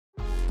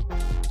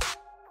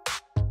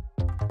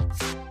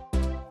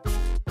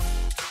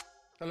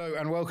Hello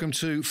and welcome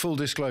to Full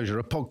Disclosure,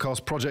 a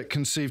podcast project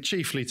conceived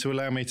chiefly to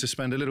allow me to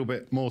spend a little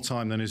bit more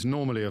time than is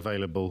normally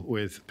available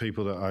with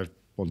people that I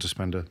want to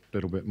spend a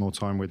little bit more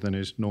time with than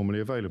is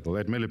normally available.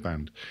 Ed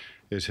Miliband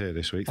is here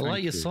this week. I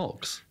like your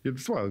socks.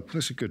 Well,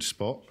 that's a good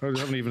spot. I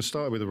haven't even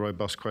started with a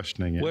robust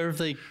questioning yet. Where have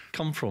they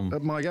come from?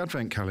 At my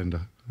advent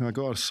calendar. I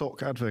got a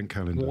sock advent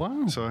calendar.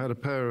 Wow. So I had a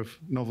pair of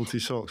novelty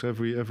socks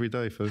every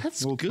day for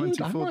That's all good.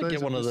 24 I might days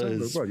get one of December.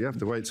 those. Well, you have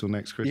to wait till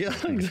next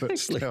Christmas. Yeah, exactly. But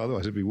still,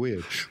 otherwise it'd be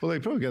weird. Well,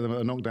 they'd probably get them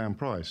at a knockdown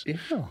price. Yeah.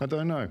 I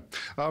don't know.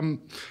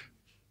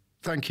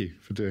 Thank you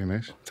for doing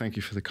this. Thank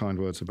you for the kind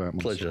words about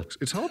my Pleasure. socks.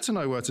 It's hard to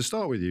know where to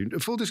start with you.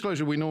 Full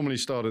disclosure, we normally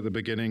start at the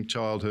beginning,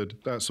 childhood,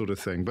 that sort of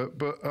thing. But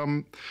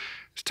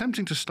it's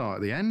tempting to start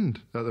at the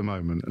end at the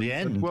moment. The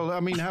end? Well, I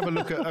mean, have a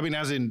look at,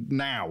 as in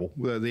now,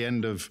 the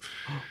end of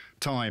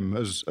time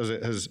as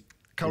it has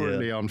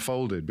currently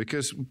unfolded,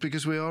 because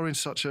we are in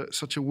such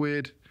a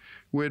weird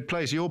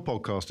place. Your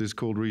podcast is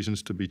called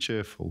Reasons to be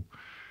Cheerful.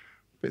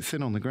 A bit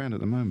thin on the ground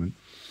at the moment.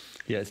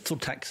 Yeah, it's still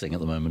taxing at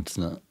the moment,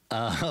 isn't it?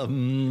 I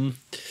mean,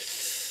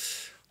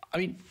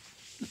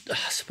 I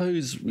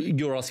suppose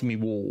you're asking me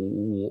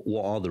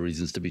what are the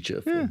reasons to be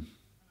cheerful? Yeah.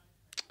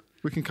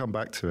 We can come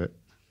back to it.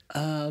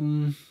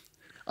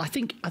 I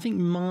think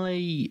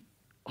my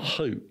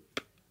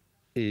hope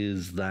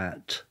is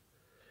that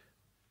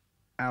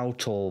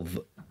out of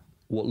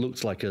what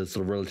looks like a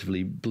sort of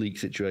relatively bleak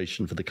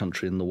situation for the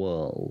country and the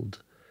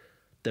world,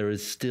 there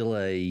is still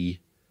a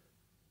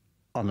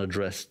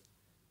unaddressed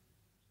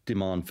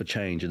demand for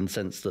change in the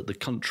sense that the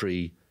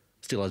country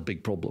still has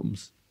big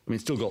problems. I mean,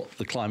 it's still got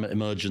the climate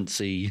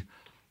emergency,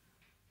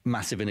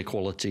 massive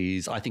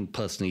inequalities. I think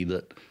personally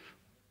that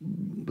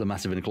the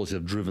massive inequalities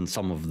have driven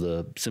some of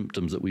the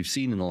symptoms that we've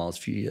seen in the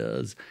last few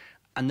years,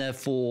 and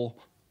therefore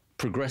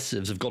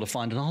progressives have got to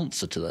find an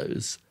answer to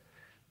those.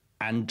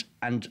 And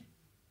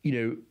you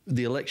know,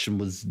 the election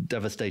was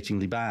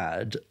devastatingly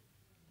bad,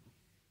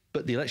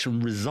 but the election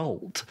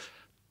result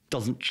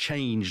doesn't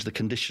change the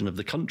condition of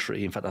the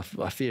country. In fact,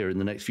 I fear in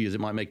the next few years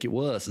it might make it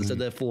worse. And so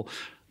therefore,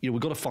 you know,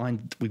 we've got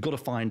to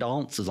find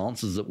answers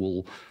that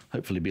will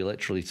hopefully be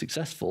electorally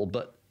successful,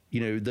 but you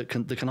know, that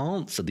can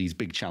answer these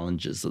big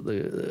challenges that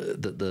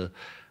the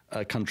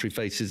country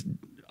faces.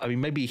 I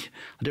mean, maybe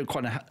I don't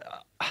quite know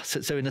how,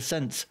 so in a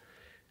sense,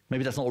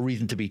 maybe that's not a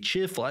reason to be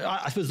cheerful.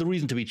 I suppose the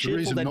reason to be cheerful... The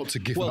reason not to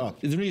give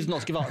up. The reason not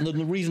to give up. And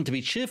the reason to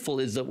be cheerful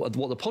is that what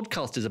the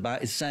podcast is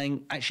about is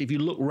saying, actually, if you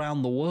look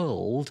around the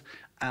world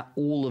at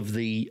all of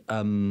the...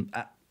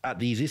 at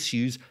these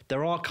issues,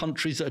 there are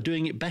countries that are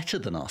doing it better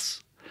than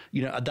us.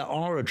 You know,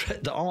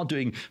 that are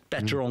doing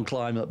better on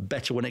climate,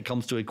 better when it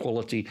comes to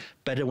equality,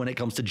 better when it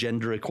comes to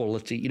gender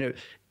equality. You know,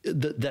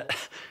 that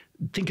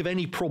think of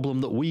any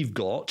problem that we've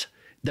got,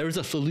 there is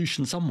a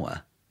solution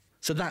somewhere.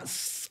 So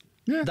that's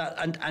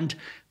that,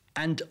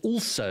 and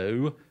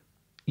also,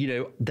 you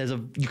know,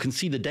 you can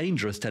see the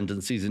dangerous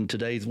tendencies in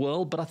today's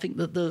world, but I think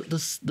that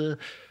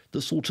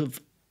the sort of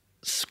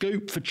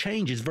scope for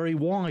change is very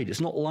wide.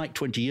 It's not like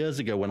 20 years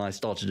ago when I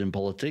started in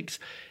politics.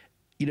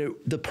 You know,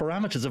 the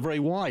parameters are very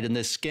wide, and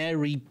there's a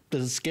scary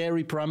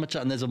parameter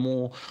and there's a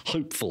more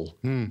hopeful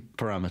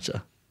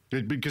parameter.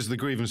 Because the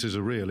grievances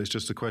are real. It's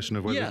just a question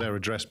of whether they're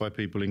addressed by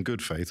people in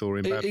good faith or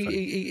in bad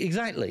faith.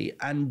 Exactly.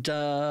 And,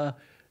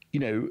 you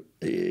know,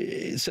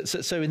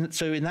 so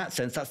in that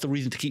sense, that's the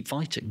reason to keep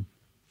fighting.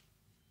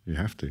 You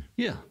have to.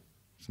 Yeah.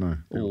 No.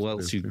 Or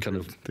else you kind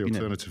of the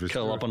alternative is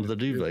curl up under the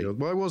duvet.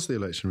 Why was the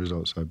election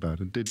result so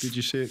bad? Did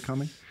you see it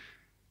coming?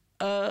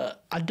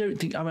 I don't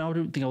think I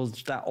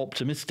was that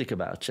optimistic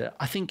about it.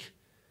 I think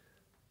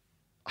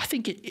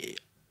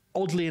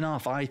oddly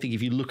enough, I think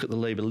if you look at the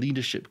Labour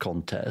leadership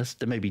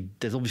contest,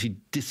 there's obviously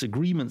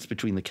disagreements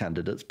between the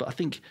candidates, but I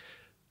think,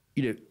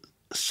 you know,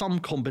 some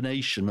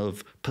combination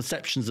of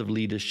perceptions of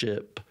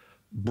leadership,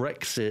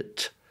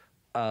 Brexit,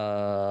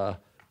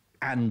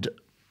 and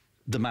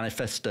the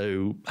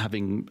manifesto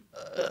having,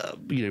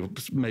 you know,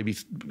 maybe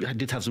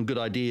did have some good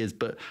ideas,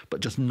 but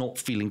just not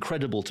feeling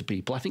credible to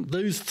people. I think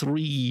those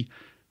three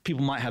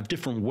people might have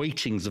different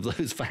weightings of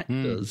those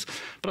factors,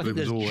 but I think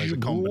there's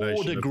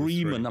broad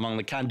agreement among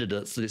the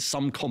candidates that it's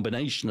some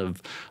combination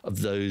of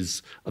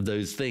those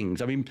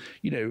things. I mean,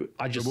 you know,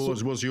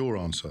 What was your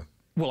answer?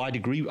 Well, I'd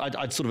agree.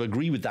 I'd sort of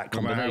agree with that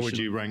combination. How would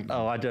you rank them?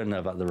 Oh, I don't know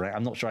about the rank.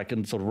 I'm not sure I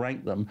can sort of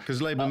rank them.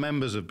 Because Labour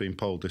members have been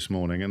polled this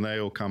morning, and they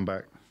all come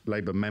back.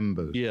 Labour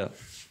members. Yeah.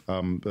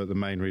 But the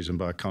main reason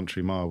by a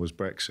country mile was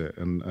Brexit,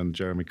 and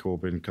Jeremy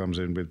Corbyn comes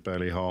in with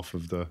barely half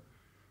of the.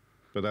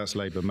 But that's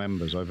Labour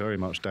members. I very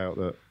much doubt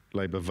that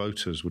Labour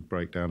voters would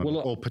break down,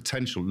 or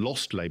potential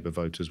lost Labour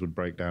voters would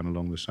break down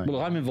along the same.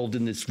 Well, I'm involved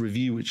in this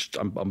review, which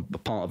I'm a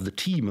part of the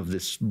team of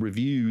this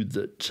review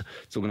that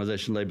this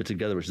organisation Labour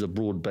Together, which is a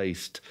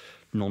broad-based,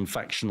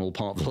 non-factional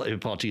part of the Labour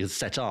Party, has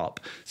set up.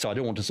 So I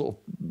don't want to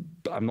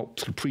I'm not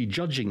sort of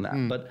prejudging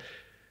that, but.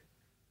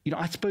 You know,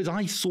 I suppose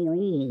I saw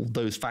all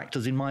those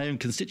factors in my own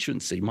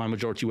constituency. My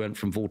majority went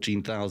from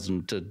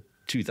 14,000 to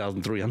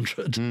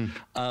 2,300.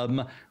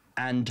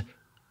 And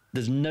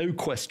there's no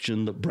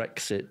question that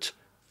Brexit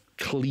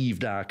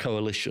cleaved our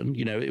coalition.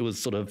 You know, it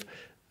was sort of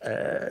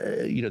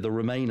the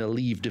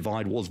Remainer-Leave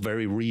divide was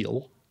very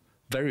real,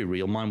 very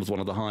real. Mine was one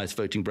of the highest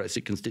voting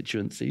Brexit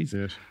constituencies.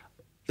 Yes.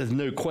 There's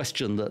no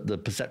question that the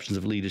perceptions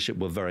of leadership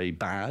were very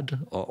bad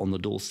on the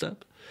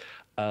doorstep.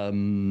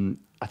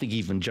 I think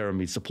even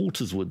Jeremy's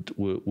supporters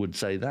would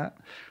say that.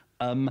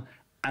 And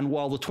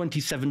while the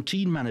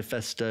 2017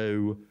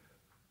 manifesto,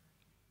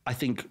 I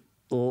think,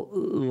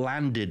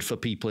 landed for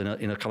people in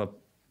a kind of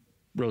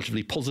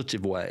relatively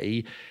positive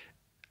way,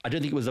 I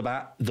don't think it was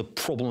about the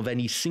problem of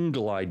any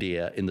single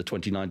idea in the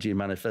 2019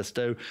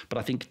 manifesto, but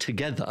I think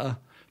together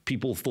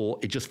people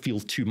thought it just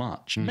feels too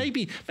much.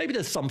 Maybe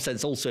there's some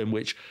sense also in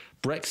which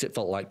Brexit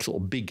felt like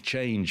sort of big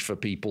change for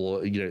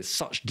people,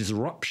 such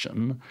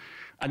disruption.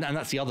 And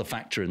that's the other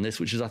factor in this,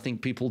 which is I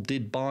think people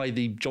did buy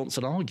the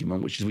Johnson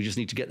argument, which is we just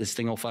need to get this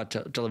thing off our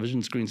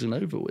television screens and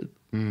over with.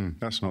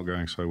 That's not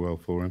going so well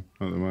for him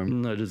at the moment.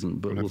 No, it isn't,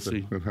 but we'll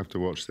see. We'll have to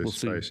watch this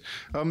space.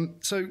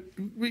 So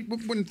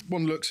when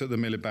one looks at the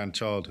Miliband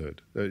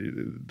childhood,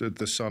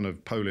 the son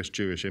of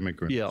Polish-Jewish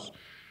immigrants,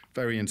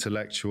 very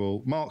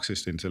intellectual,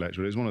 Marxist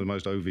intellectual. It's one of the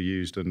most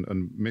overused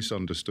and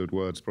misunderstood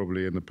words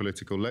probably in the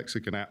political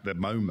lexicon at the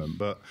moment.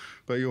 But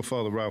your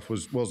father, Ralph,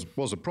 was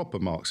a proper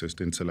Marxist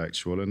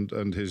intellectual,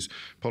 and his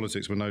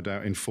politics were no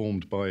doubt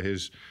informed by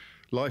his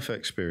life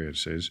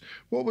experiences.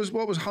 What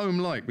was home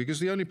like?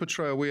 Because the only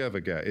portrayal we ever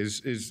get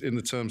is in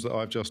the terms that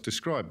I've just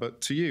described.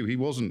 But to you, he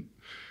wasn't.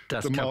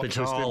 Das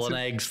Kapital and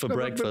eggs for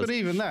breakfast. But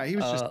even that, he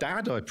was just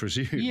dad, I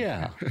presume.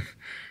 Yeah.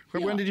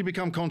 But when did you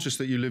become conscious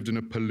that you lived in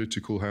a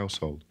political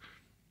household?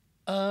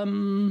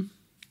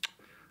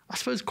 I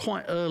suppose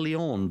quite early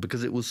on,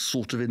 because it was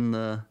sort of in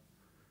the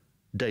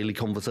daily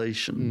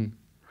conversation.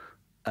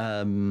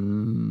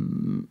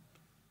 And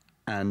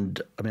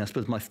I mean, I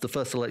suppose the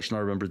first election I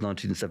remember is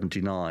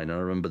 1979, and I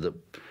remember that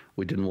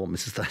we didn't want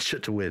Mrs. Thatcher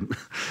to win,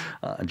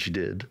 and she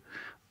did.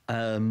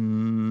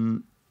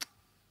 And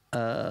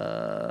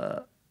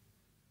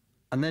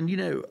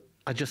then,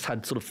 I just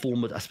had sort of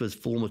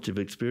formative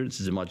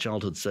experiences in my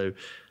childhood. So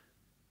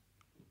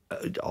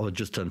I had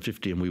just turned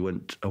 50,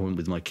 and I went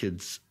with my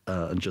kids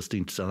and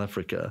Justine to South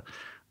Africa,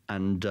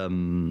 and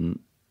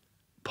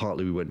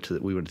partly we went to the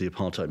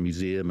Apartheid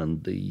Museum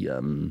and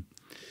the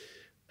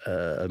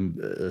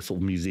a sort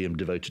of museum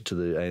devoted to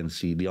the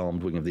ANC, the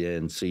armed wing of the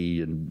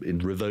ANC, and in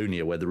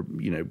Rivonia, where the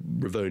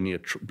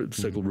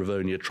so-called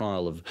Rivonia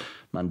trial of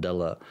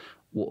Mandela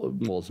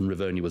was, and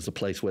Rivonia was the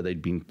place where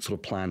they'd been sort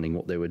of planning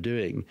what they were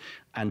doing.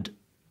 And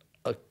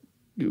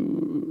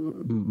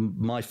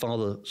my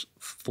father's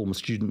former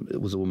student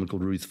was a woman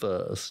called Ruth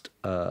First,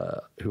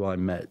 who I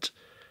met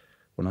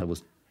when I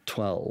was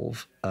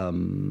 12,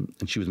 and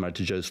she was married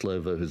to Joe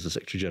Slovo, who's the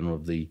Secretary General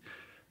of the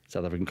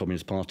South African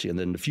Communist Party. And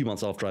then a few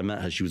months after I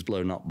met her, she was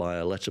blown up by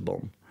a letter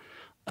bomb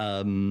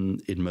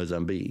in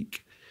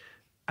Mozambique.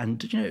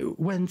 And,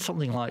 when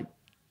something like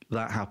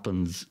that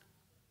happens,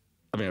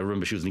 I mean, I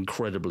remember she was an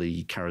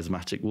incredibly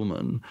charismatic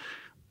woman.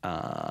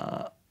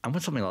 And when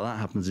something like that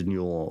happens in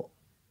your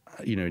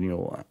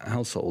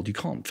household, you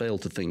can't fail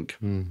to think,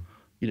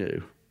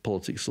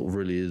 politics sort of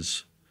really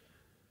is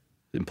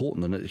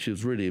important. And she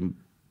was really,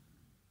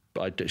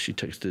 I actually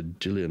texted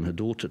Gillian, her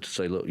daughter, to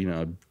say, look,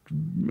 I'm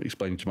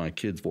explaining to my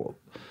kids what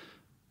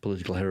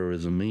political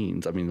heroism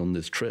means. I mean, on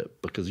this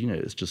trip, because,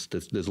 it's just,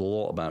 there's a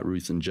lot about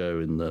Ruth and Joe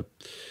in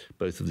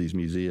both of these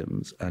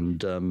museums.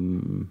 And,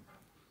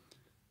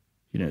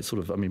 it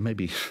sort of, I mean,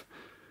 maybe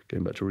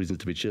going back to reasons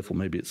to be cheerful,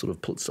 maybe it sort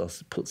of puts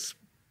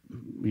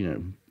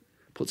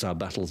our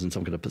battles in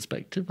some kind of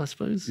perspective, I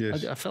suppose.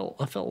 Yes. I felt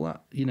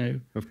that,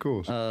 Of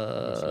course.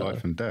 It's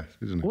life and death,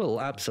 isn't it?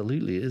 Well,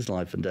 absolutely, it is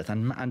life and death,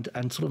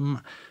 and sort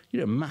of,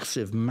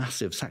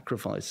 massive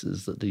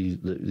sacrifices that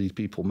these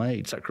people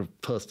made,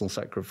 personal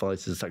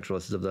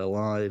sacrifices of their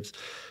lives,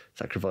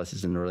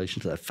 sacrifices in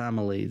relation to their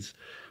families.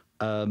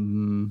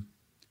 So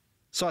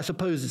I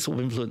suppose it's sort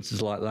of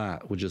influences like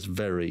that were just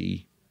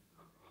very,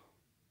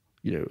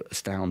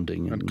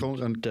 astounding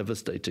and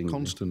devastating.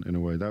 Constant in a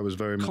way. That was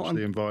very much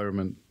the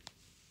environment.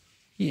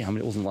 Yeah, I mean,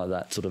 it wasn't like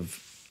that sort of...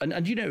 And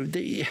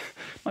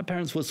my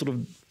parents were sort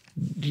of,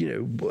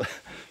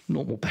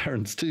 normal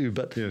parents too,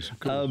 but... Yes, of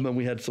course. And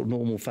we had sort of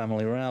normal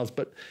family rows.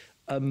 But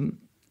I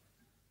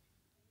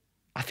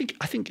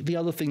think the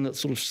other thing that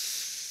sort of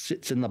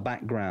sits in the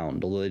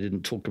background, although they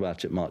didn't talk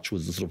about it much,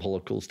 was the sort of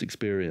Holocaust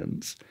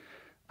experience.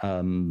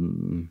 My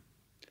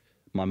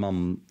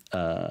mum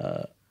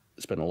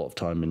spent a lot of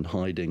time in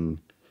hiding.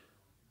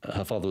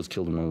 Her father was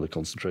killed in one of the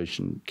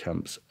concentration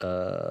camps.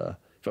 In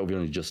fact, we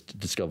only just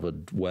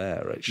discovered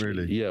where, actually.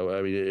 Really? Yeah,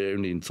 I mean,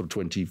 only in sort of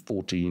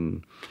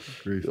 2014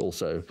 or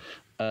so.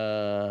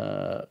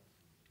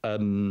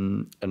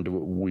 And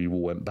we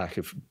all went back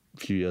a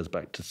few years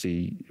back to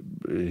see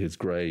his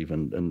grave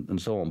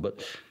and so on.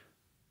 But,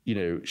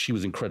 she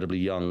was incredibly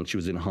young. She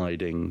was in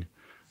hiding.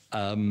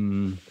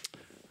 And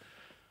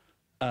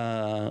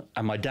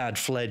my dad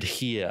fled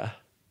here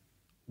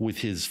with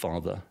his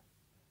father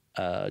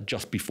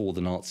just before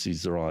the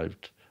Nazis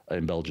arrived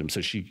in Belgium.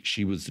 So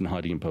she was in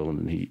hiding in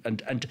Poland,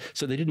 and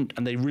so they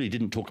really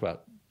didn't talk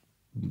about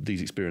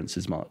these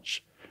experiences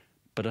much.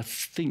 But I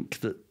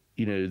think that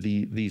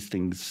these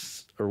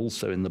things are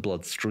also in the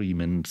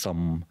bloodstream in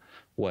some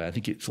way. I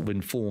think it sort of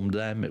informed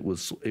them.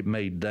 It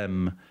made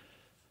them.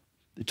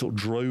 It sort of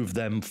drove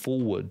them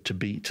forward to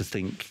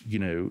think.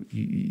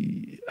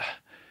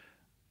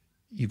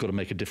 You've got to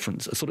make a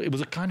difference. It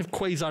was a kind of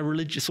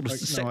quasi-religious, sort of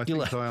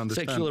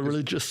secular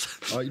religious.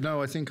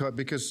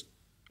 Because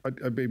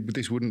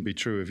this wouldn't be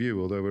true of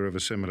you, although we're of a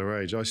similar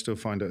age. I still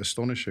find it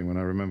astonishing when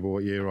I remember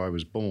what year I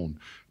was born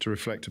to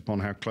reflect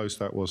upon how close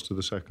that was to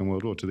the Second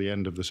World War, to the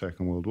end of the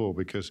Second World War,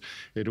 because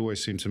it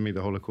always seemed to me,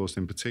 the Holocaust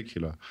in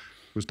particular,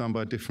 was done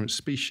by a different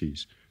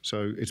species.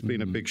 So it's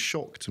been a big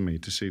shock to me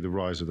to see the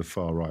rise of the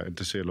far right and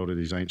to see a lot of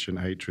these ancient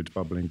hatreds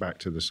bubbling back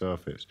to the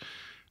surface.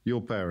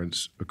 Your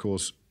parents, of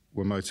course,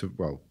 were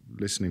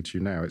listening to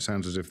you now, it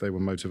sounds as if they were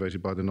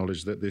motivated by the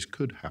knowledge that this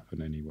could happen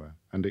anywhere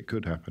and it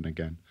could happen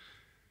again.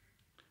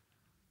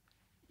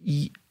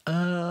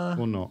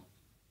 Or not?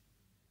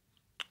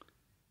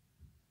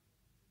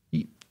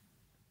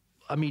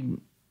 I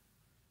mean,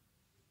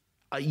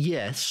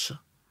 yes,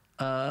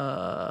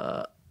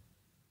 but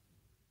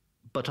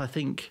I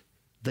think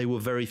they were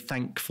very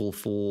thankful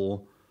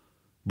for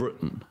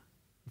Britain.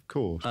 Of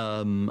course.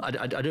 I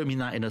don't mean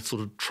that in a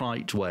sort of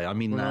trite way. I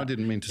mean I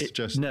didn't mean to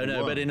suggest.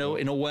 No, but in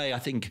a way, I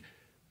think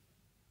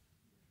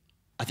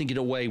in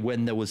a way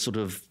when there was sort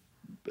of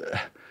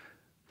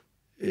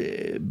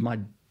my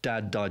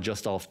dad died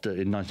just after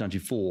in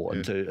 1994,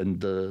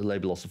 and the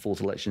Labour lost the fourth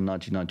election in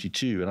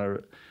 1992, and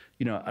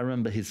I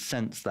remember his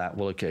sense that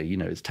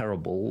it's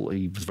terrible.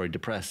 He was very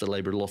depressed that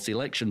Labour lost the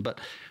election,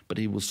 but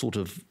he was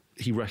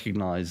he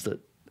recognised that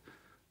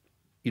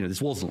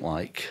this wasn't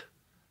like.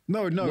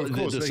 No, of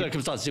course. The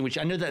circumstances in which,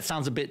 I know that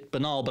sounds a bit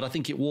banal, but I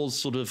think it was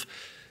sort of,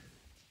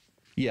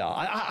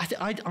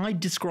 I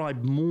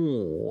describe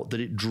more that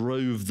it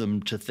drove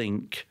them to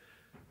think,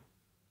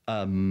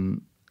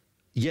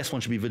 yes,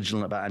 one should be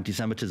vigilant about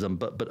anti-Semitism,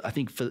 but I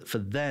think for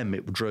them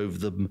it drove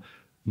them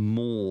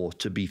more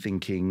to be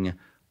thinking,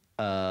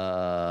 you've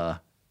got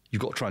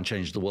to try and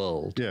change the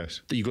world. Yes.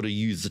 That you've got to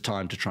use the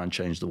time to try and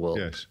change the world.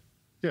 Yes.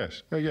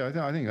 I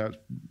think that's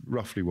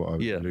roughly what I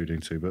was alluding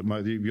to.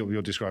 But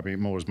you're describing it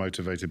more as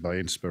motivated by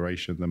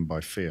inspiration than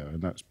by fear,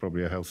 and that's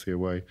probably a healthier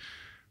way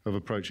of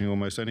approaching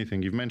almost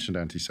anything. You've mentioned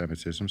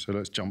anti-Semitism, so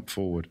let's jump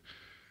forward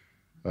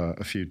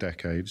a few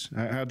decades.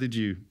 How did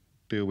you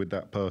deal with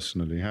that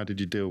personally? How did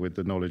you deal with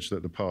the knowledge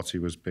that the party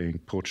was being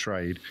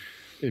portrayed,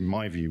 in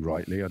my view,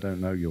 rightly, I don't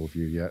know your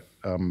view yet,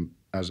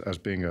 as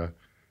being a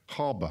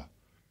harbour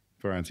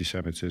for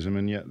anti-Semitism,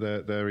 and yet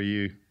there are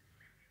you,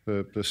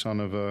 the son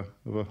of a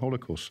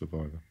Holocaust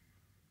survivor?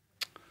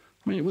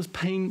 I mean,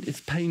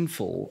 it's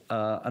painful,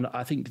 and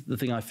I think the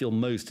thing I feel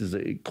most is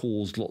that it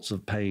caused lots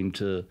of pain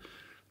to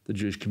the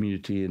Jewish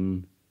community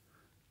in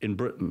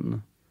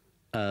Britain.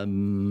 I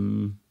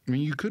mean,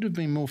 you could have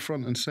been more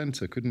front and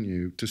centre, couldn't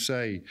you, to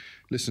say,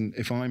 listen,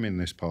 if I'm in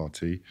this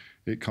party,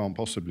 it can't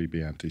possibly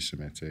be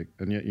anti-Semitic,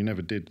 and yet you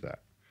never did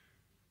that.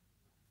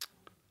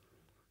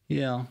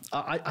 Yeah,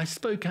 I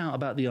spoke out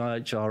about the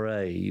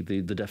IHRA,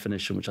 the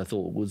definition, which I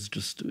thought was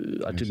just,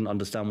 I didn't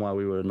understand why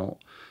we were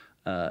not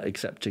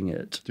accepting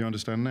it. Do you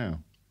understand now?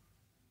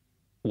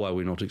 Why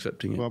we're not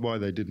accepting it? Well, why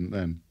they didn't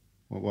then?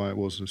 Why it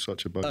was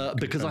such a bug?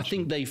 Because I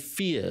think they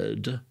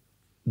feared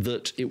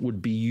that it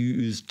would be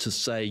used to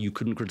say you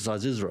couldn't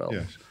criticise Israel.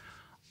 Yes.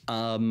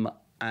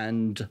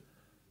 And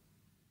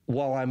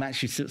while I'm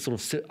actually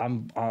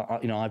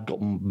I've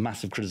got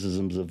massive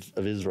criticisms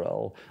of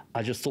Israel,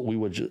 I just thought we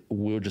were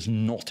just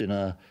not in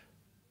a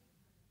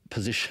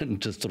position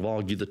to sort of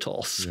argue the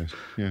toss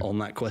on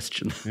that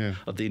question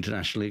of the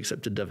internationally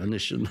accepted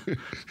definition.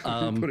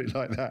 Put it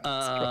like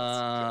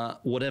that.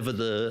 Whatever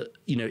the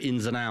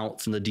ins and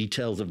outs and the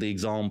details of the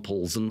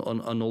examples and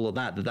all of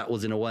that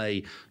was in a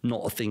way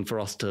not a thing for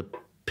us to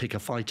pick a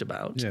fight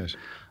about. Yes.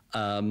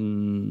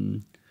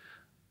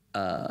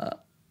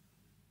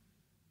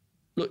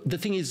 Look, the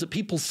thing is that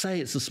people say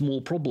it's a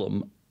small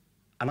problem,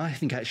 and I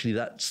think actually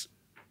that's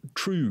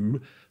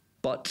true,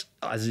 but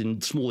as in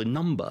small in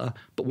number,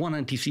 but one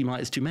anti-Semite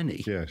is too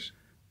many. Yes.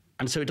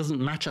 And so it doesn't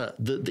matter.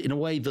 In a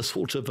way, the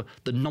sort of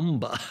the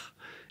number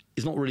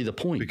is not really the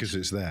point. Because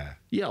it's there.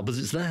 Yeah, but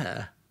it's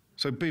there.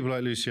 So people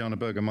like Luciana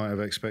Berger might have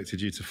expected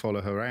you to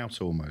follow her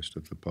out almost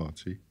of the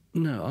party.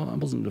 No, I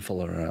wasn't going to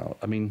follow her out.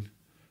 I mean,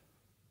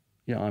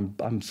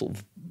 I'm sort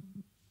of...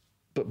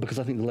 But because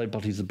I think the Labour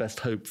Party is the best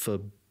hope for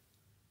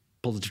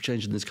positive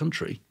change in this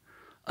country.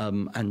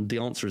 And the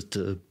answer is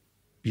to,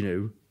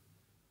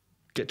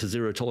 get to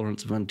zero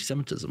tolerance of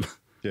anti-Semitism.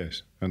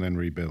 Yes, and then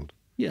rebuild.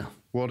 Yeah.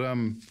 What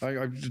I'm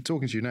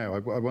talking to you now,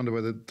 I wonder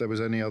whether there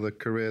was any other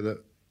career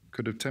that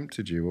could have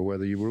tempted you, or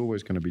whether you were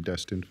always going to be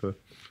destined for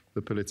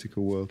the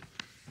political world.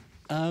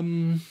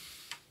 I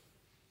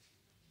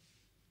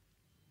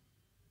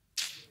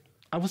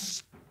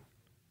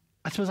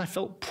suppose I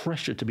felt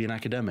pressure to be an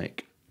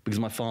academic because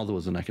my father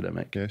was an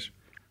academic. Yes.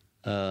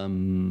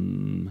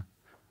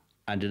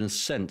 And in a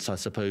sense, I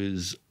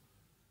suppose,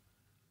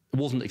 it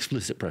wasn't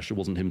explicit pressure. It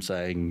wasn't him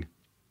saying,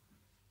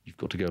 you've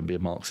got to go and be a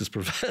Marxist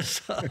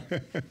professor.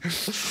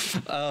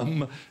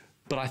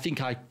 But I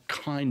think I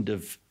kind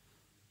of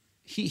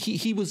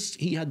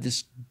he had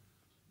this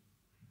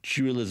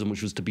dualism,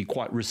 which was to be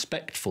quite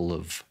respectful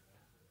of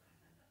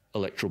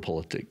electoral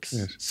politics.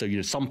 Yes.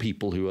 So, some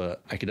people who are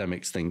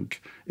academics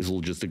think it's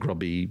all just a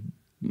grubby,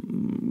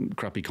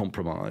 crappy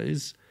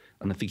compromise.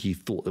 And I think he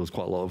thought there was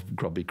quite a lot of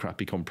grubby,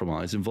 crappy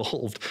compromise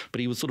involved,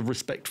 but he was sort of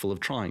respectful of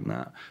trying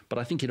that. But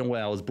I think in a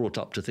way I was brought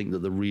up to think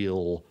that the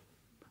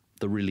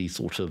really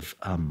sort of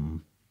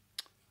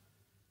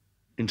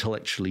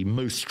intellectually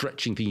most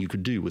stretching thing you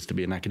could do was to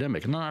be an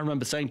academic. And then I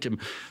remember saying to him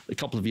a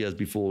couple of years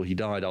before he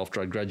died,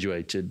 after I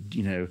graduated,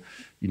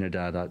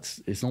 Dad,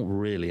 it's not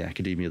really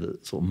academia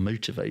that sort of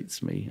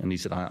motivates me. And he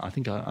said, I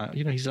think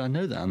he said, I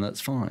know that, and that's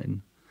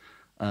fine.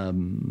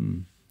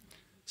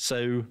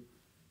 So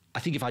I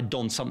think if I'd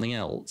done something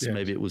else, yes.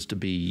 maybe it would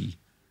be.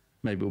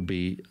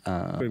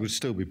 But it would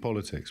still be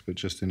politics, but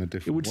just in a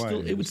different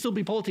way. It would still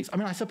be politics. I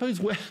mean, I suppose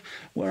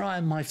where I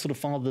am my sort of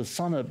father's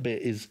son a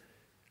bit is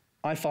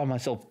I find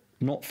myself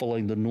not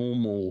following the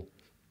normal,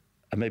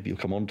 and maybe you'll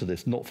come on to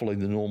this, not following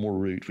the normal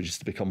route, which is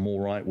to become more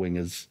right-wing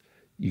as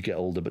you get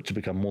older, but to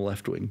become more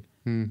left-wing.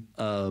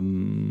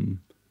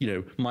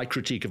 My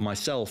critique of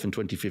myself in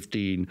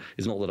 2015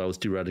 is not that I was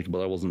too radical,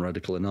 but I wasn't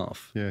radical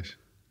enough. Yes.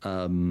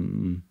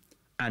 And,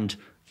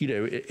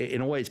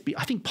 in a way,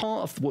 I think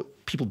part of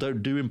what people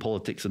don't do in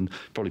politics, and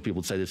probably people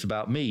would say this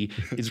about me,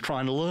 is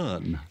trying to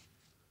learn.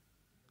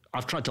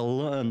 I've tried to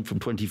learn from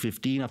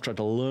 2015, I've tried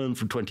to learn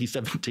from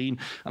 2017,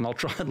 and I'll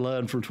try and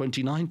learn from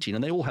 2019.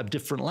 And they all have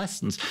different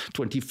lessons.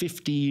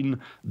 2015,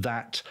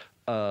 that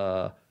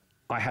I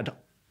had,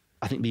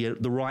 I think,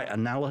 the right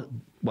analysis.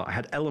 Well, I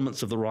had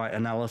elements of the right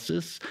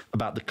analysis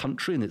about the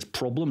country and its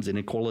problems,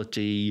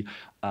 inequality,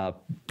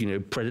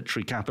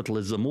 predatory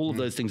capitalism, all of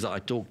those things that I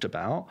talked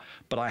about,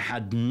 but I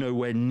had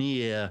nowhere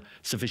near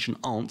sufficient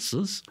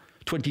answers.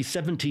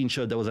 2017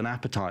 showed there was an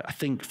appetite, I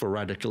think, for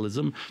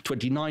radicalism.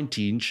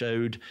 2019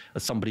 showed,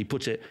 as somebody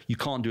put it, you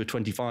can't do a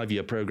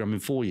 25-year program in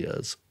 4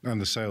 years. And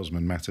the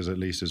salesman matters at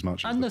least as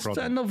much as the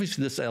product. And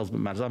obviously the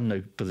salesman matters. I'm in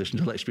no position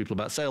to lecture people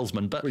about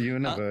salesmen. But well, you were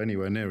never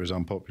anywhere near as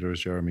unpopular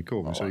as Jeremy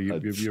Corbyn, so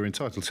you're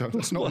entitled to.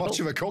 That's not much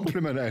of a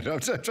compliment, Ed.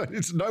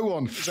 It's no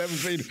one has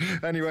ever been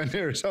anywhere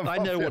near as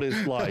unpopular. I know what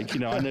it's like.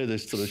 I know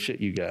this sort of shit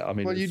you get. I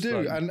mean, well, you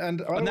do, like,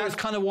 and that's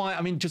kind of why.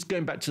 I mean, just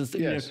going back to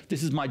this,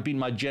 this has been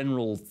my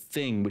general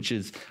thing, which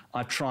is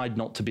I've tried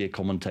not to be a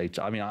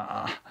commentator. I mean,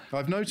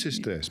 I've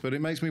noticed this, but it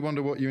makes me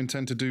wonder what you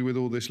intend to do with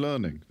all this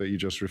learning that you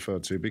just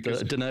referred to.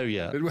 Because I don't know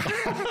yet.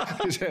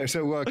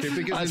 So working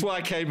because that's why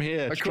I came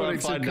here. According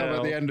to come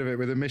at the end of it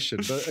with a mission,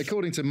 but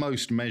according to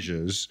most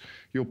measures,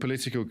 your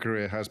political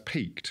career has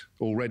peaked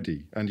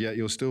already, and yet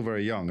you're still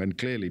very young. And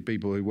clearly,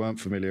 people who weren't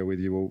familiar with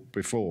you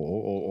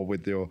before, or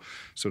with your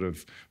sort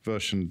of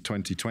version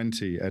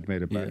 2020, Ed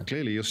Miliband,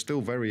 clearly you're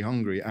still very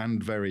hungry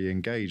and very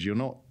engaged. You're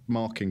not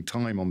marking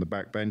time on the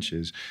back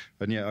benches,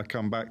 and yet I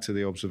come back to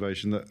the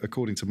observation that,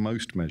 according to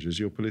most measures,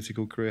 your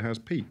political career has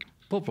peaked.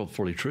 Well,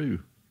 probably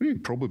true.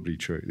 Probably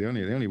true. The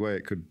only way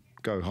it could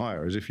go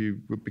higher is if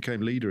you became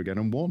leader again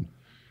and won.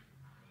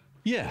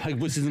 Yeah,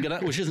 which isn't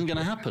going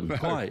to happen. No.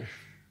 Quite.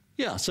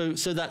 Yeah, so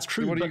that's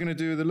true. So what are you going to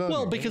do with the learning?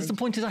 Well, because the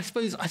point is, I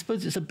suppose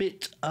it's a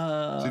bit.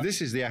 So this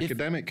is the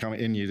academic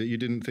coming in you that you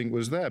didn't think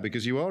was there,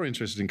 because you are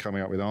interested in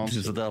coming up with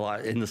answers. They're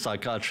like in the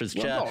psychiatrist's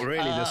chair. Not really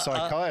the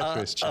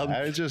psychiatrist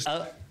chair. Just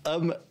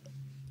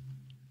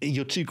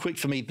you're too quick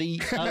for me.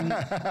 The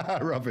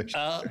rubbish.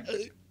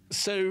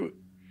 So.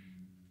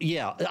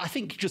 Yeah, I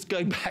think just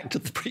going back to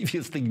the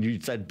previous thing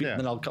you said, and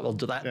then I'll come on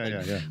to that thing.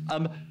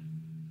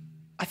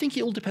 I think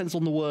it all depends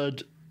on the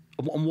word,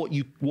 on what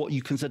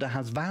you consider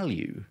has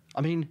value.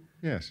 I mean,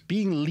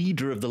 being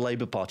leader of the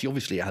Labour Party,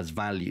 obviously it has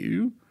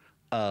value,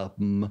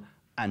 and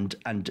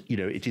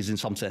it is in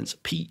some sense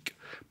peak.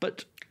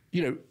 But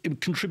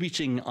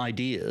contributing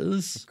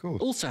ideas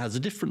also has a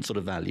different sort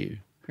of value.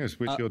 Yes,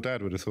 which your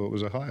dad would have thought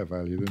was a higher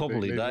value than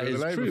probably that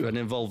is true, and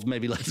involved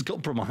maybe less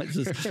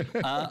compromises,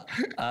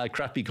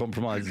 crappy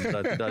compromises.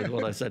 That's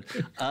what I said.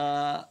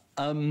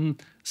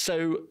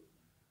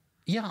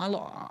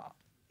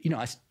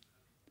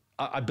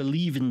 I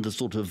believe in the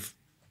sort of,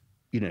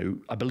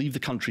 I believe the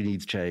country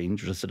needs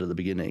change, which I said at the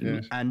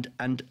beginning,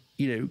 and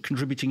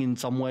contributing in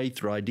some way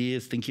through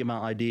ideas, thinking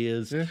about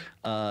ideas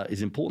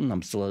is important.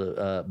 I'm still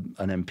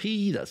an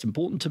MP. That's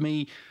important to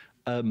me.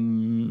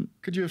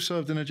 Could you have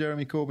served in a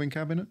Jeremy Corbyn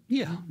cabinet?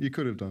 Yeah. You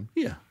could have done?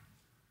 Yeah.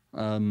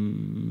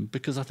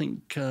 Because I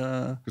think...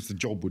 Because the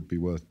job would be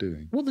worth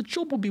doing. Well, the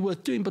job would be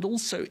worth doing, but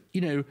also,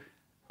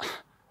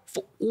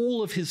 for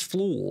all of his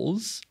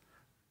flaws,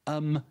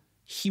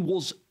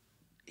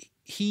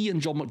 he and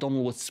John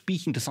McDonnell were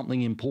speaking to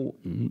something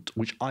important,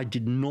 which I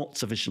did not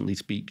sufficiently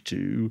speak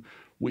to,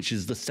 which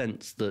is the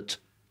sense that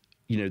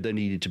there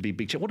needed to be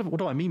big change. What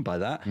do I mean by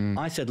that?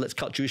 I said, let's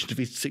cut tuition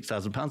fees to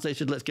 £6,000. They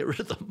said, let's get rid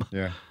of them.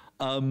 Yeah.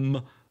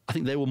 I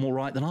think they were more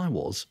right than I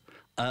was.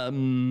 I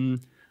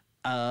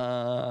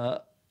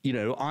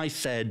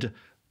said,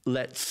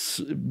 I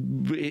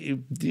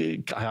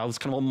was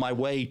kind of on my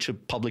way to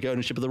public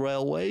ownership of the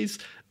railways.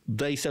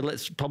 They said,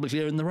 let's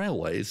publicly own the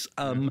railways.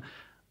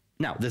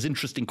 Now, there's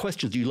interesting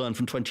questions you learn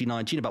from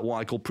 2019 about what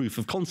I call proof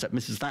of concept.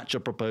 Mrs. Thatcher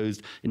proposed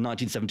in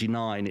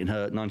 1979, in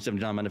her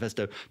 1979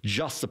 manifesto,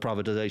 just the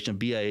privatisation of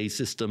BAE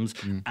systems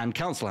and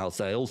council house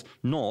sales,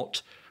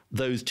 not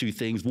those two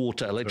things,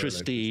 water,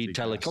 electricity,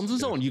 telecoms, and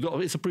so on.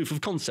 It's a proof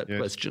of concept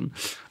question.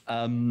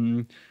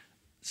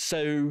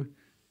 So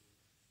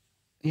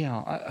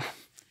I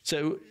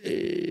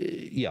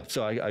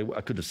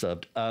could have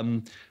served.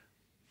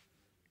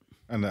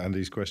 And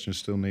these questions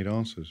still need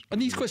answers.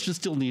 And these questions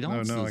still need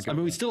answers. I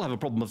mean, we still have a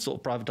problem of sort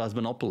of privatised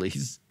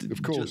monopolies,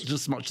 of course, just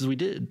as much as we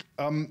did.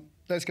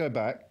 Let's go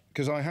back,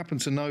 because I happen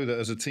to know that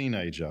as a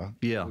teenager,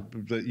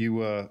 that you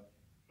were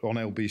on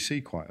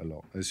LBC quite a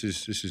lot. This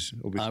is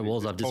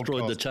obviously. I've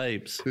destroyed the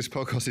tapes. This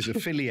podcast is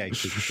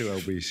affiliated to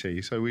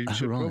LBC, so we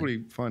should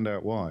probably find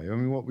out why. I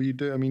mean, what were you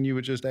doing? I mean, you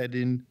were just Ed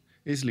in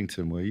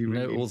Islington, were you?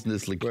 No, it wasn't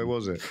Islington. Where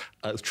was it?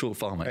 It was Chalk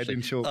Farm, actually. Ed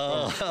in Chalk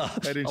Farm.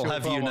 Ed in Chalk I'll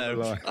have Farm you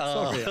know.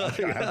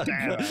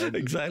 Sorry,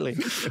 exactly.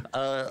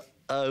 The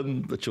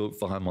Chalk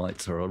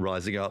Farmites are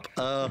rising up.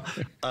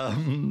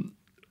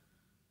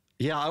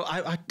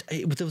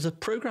 There was a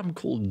program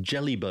called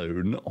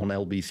Jellybone on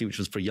LBC, which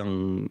was for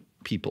young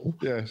people.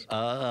 Yes.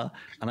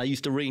 And I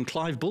used to ring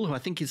Clive Bull, who I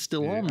think is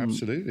still on.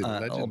 Absolutely.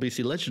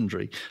 LBC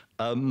legendary.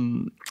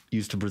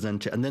 Used to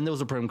present it. And then there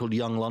was a program called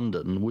Young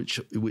London, which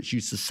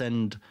used to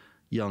send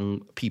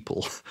young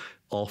people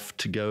off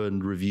to go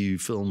and review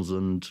films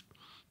and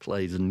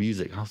plays and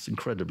music. I was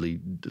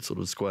incredibly sort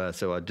of square,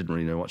 so I didn't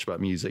really know much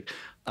about music.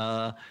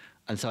 And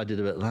so I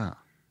did a bit of that.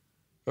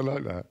 I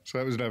like that. So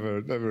that was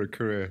never a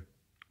career.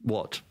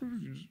 What?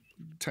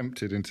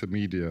 Tempted into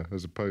media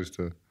as opposed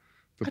to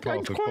the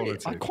path of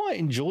politics. I quite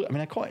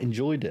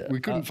enjoyed it. We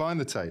couldn't find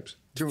the tapes.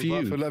 Have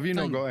you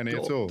not got any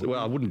at all? Well,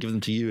 I wouldn't give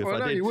them to you if I did.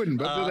 No, you wouldn't,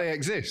 but do they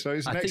exist? So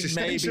it's an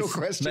existential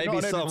question,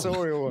 not an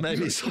editorial one.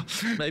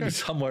 Maybe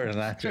somewhere in an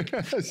attic.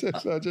 I just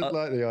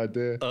like the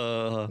idea.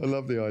 I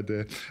love the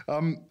idea.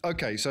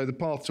 Okay, so the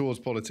path towards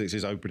politics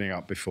is opening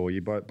up before you.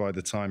 By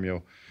the time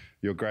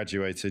you're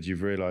graduated,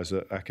 you've realised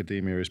that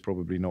academia is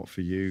probably not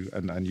for you,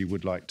 and you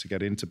would like to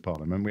get into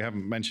Parliament. We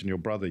haven't mentioned your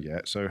brother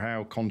yet, so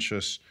how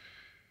conscious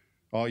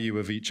are you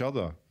of each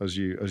other as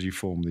you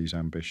form these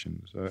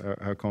ambitions?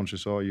 How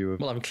conscious are you of?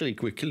 Well, we're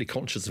clearly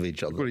conscious of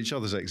each other. Well, each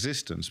other's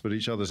existence, but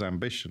each other's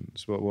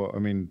ambitions. What I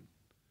mean,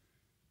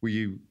 were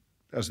you,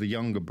 as the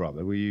younger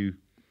brother, were you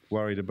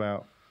worried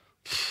about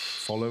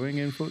following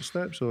in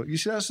footsteps? Or you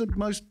see, that's the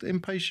most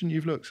impatient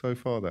you've looked so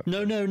far. That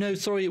no.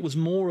 Sorry, it was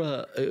more.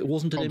 It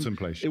wasn't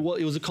contemplation.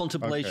 It was a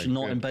contemplation,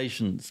 not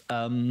impatience.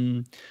 Because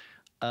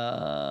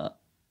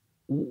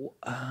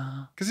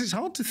it's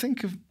hard to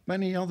think of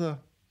many other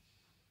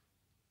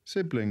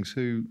siblings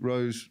who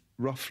rose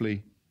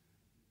roughly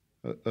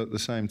at the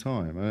same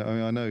time. I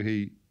mean, I know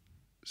he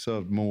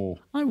served more.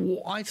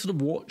 I sort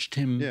of watched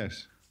him.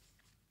 Yes.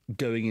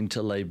 Going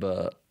into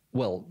Labour.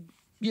 Well,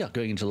 yeah,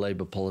 going into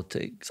Labour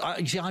politics.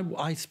 I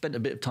spent a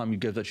bit of time. You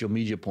go back to your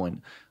media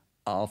point.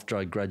 After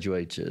I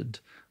graduated,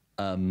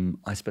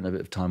 I spent a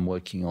bit of time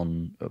working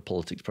on a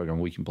politics program,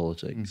 Week in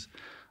Politics,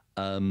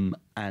 and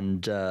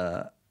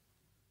I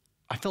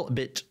felt a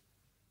bit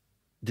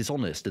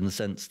dishonest in the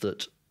sense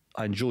that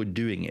I enjoyed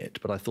doing it,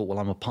 but I thought, well,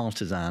 I'm a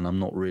partisan. I'm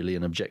not really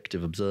an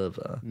objective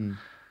observer.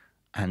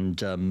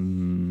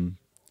 And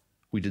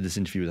we did this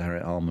interview with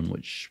Harriet Harman,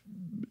 which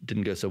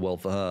didn't go so well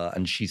for her.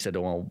 And she said,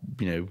 oh, well,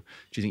 do you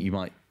think you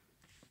might...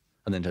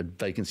 And then her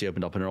vacancy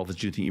opened up in her office.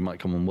 Do you think you might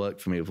come and work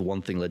for me? If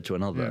one thing led to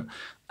another.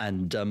 Yeah.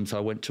 And so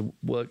I went to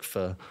work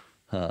for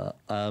her.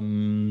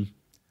 And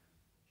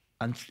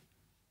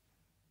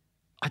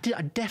I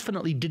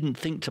definitely didn't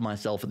think to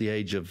myself at the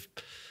age of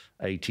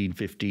 18,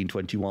 15,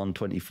 21,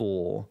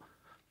 24,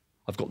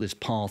 I've got this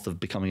path of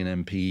becoming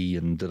an MP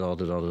and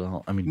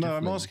da-da-da-da-da. I mean, no,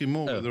 I'm asking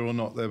more whether or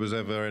not there was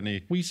ever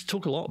any... We used to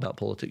talk a lot about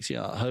politics, at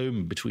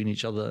home, between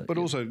each other. But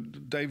also,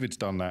 David's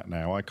done that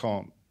now. I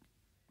can't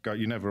go...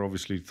 You never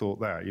obviously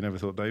thought that. You never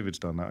thought David's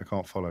done that. I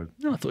can't follow.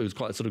 No, I thought it was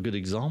quite a sort of good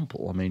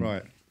example. I mean...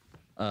 Right.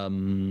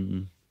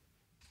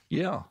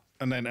 Yeah.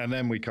 And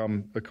then we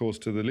come, of course,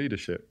 to the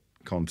leadership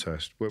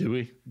contest. Do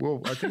we?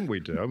 Well, I think we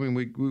do. I mean,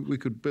 we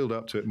could build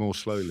up to it more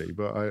slowly,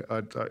 but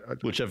I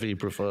whichever you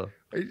prefer.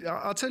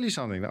 I'll tell you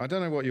something. I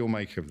don't know what you'll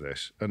make of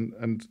this,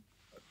 and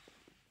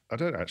I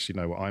don't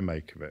actually know what I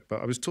make of it.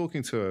 But I was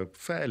talking to a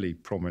fairly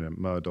prominent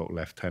Murdoch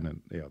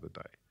lieutenant the other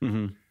day,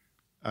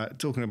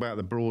 talking about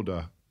the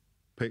broader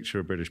picture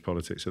of British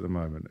politics at the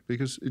moment,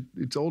 because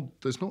it's odd.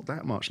 There's not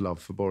that much love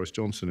for Boris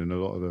Johnson in a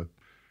lot of the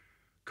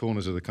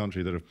corners of the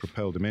country that have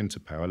propelled him into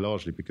power,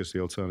 largely because the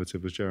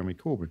alternative was Jeremy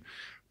Corbyn.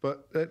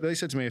 But they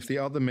said to me, if the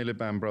other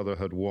Miliband brother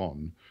had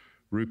won,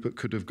 Rupert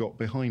could have got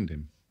behind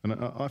him. And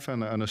I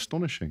found that an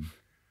astonishing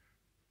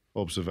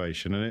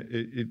observation.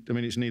 And I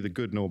mean, it's neither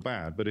good nor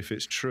bad, but if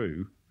it's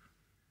true...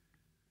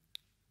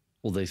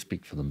 Well, they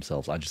speak for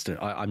themselves. I just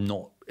don't... I'm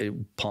not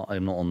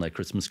on their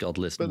Christmas card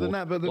list. But the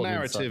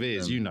narrative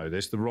is, you know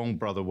this, the wrong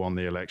brother won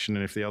the election,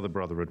 and if the other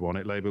brother had won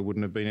it, Labour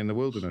wouldn't have been in the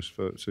wilderness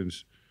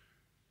since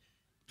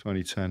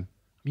 2010. I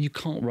mean, you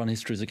can't run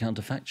history as a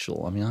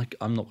counterfactual. I mean,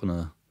 I'm not going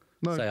to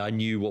say I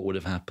knew what would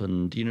have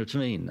happened. You know what I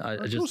mean?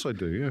 Of course I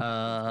do,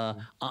 yeah.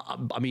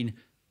 I mean,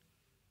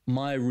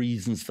 my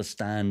reasons for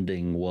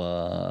standing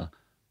were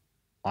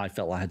I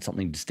felt I had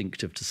something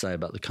distinctive to say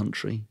about the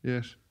country.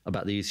 Yes.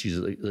 About the issues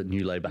that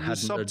New Labour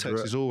hadn't addressed. The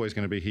subtext is always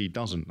going to be he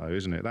doesn't know,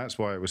 isn't it? That's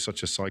why it was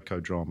such a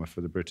psychodrama for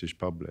the British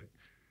public.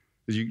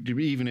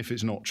 Even if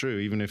it's not true,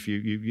 even if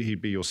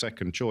he'd be your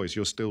second choice,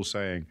 you're still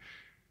saying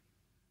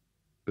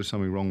there's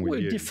something wrong with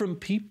you. We're different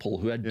people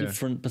who had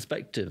different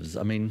perspectives.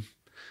 I mean,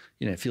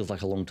 you know, it feels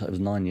like a long time. It was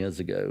 9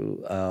 years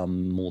ago,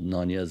 more than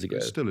 9 years ago.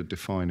 It's still a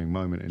defining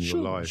moment in your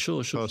life,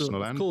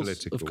 personal and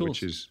political,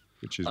 which is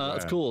rare.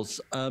 Of course.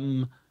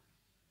 Do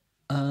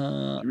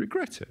you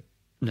regret it?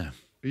 No.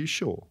 Are you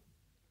sure?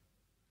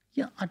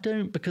 Yeah, I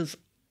don't, because,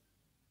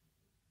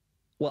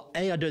 well,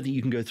 A, I don't think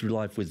you can go through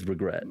life with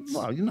regrets.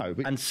 Well, you know,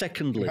 but and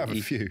secondly, you have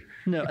a few.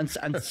 No, and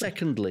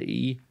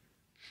secondly,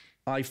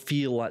 I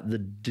feel like the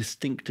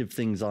distinctive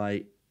things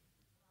I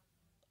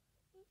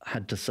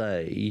had to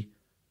say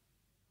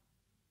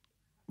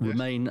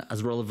remain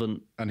as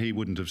relevant. And he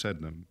wouldn't have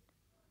said them.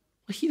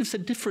 He'd have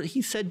said different.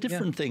 He said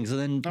different things, and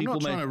then I'm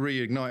not trying to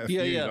reignite a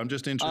feud. I'm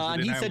just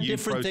interested in how you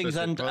process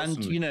it personally.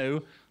 And you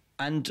know,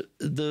 and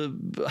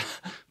the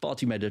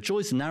party made a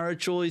choice, a narrow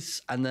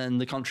choice, and then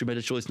the country made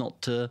a choice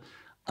not to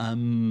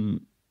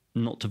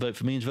vote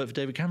for me and to vote for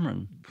David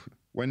Cameron.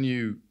 When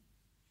you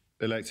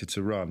elected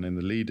to run in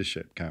the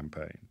leadership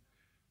campaign,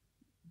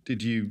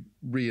 did you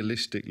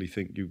realistically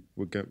think you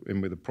would go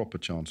in with a proper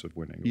chance of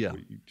winning? Yeah.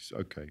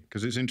 Okay.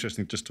 Because it's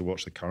interesting just to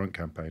watch the current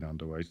campaign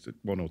underway.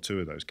 One or two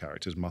of those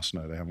characters must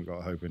know they haven't got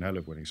a hope in hell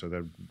of winning, so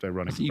they're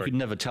running. You could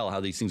never tell how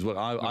these things work.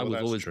 I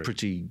was always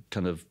pretty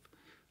kind of.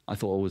 I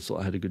always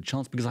thought I had a good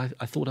chance because I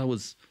thought I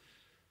was.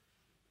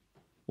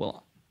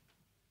 Well,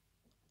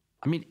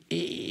 I mean,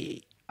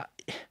 it's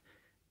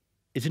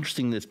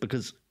interesting this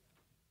because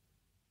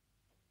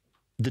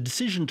the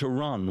decision to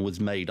run was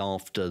made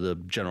after the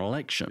general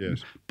election,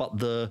 but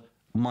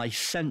my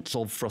sense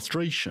of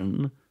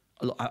frustration,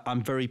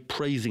 I'm very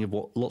praising of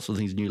what lots of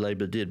things New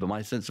Labour did, but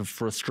my sense of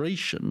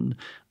frustration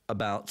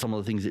about some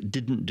of the things it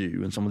didn't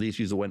do and some of the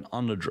issues that went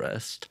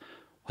unaddressed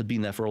had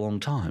been there for a long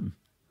time,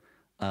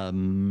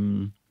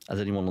 as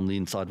anyone on the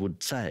inside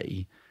would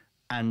say.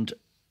 And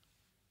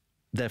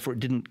therefore it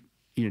didn't,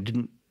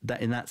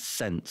 that in that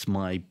sense,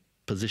 my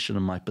position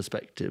and my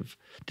perspective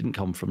didn't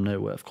come from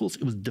nowhere. Of course,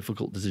 it was a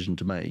difficult decision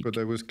to make. But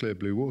there was clear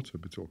blue water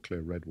or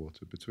clear red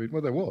water between.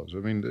 Well, there was. I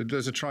mean,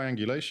 there's a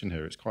triangulation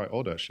here. It's quite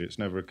odd, actually. It's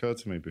never occurred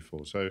to me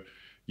before. So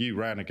you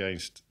ran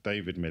against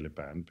David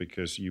Miliband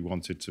because you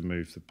wanted to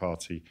move the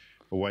party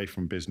away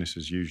from business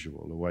as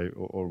usual,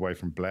 away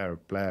from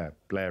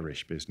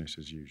Blairish business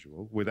as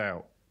usual,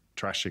 without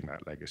trashing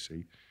that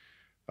legacy.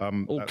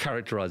 Or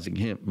characterising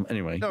him,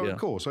 anyway. No, of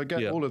course, I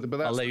get all of it.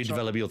 But I'll let you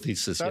develop your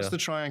thesis. That's the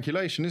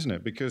triangulation, isn't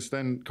it? Because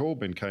then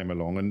Corbyn came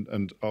along,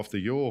 and after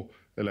your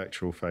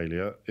electoral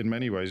failure, in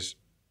many ways,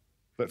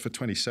 but for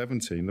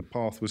 2017, the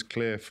path was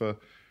clear for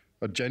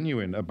a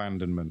genuine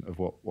abandonment of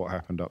what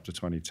happened up to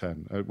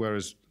 2010.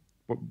 Whereas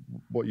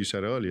what you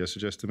said earlier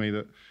suggests to me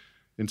that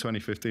in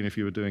 2015, if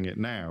you were doing it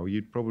now,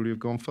 you'd probably have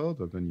gone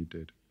further than you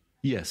did.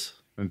 Yes.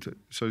 And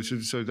so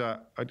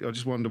that I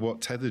just wonder what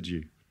tethered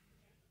you.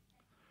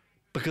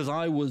 Because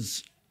I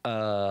won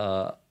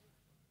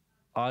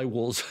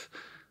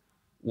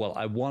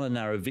a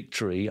narrow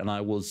victory, and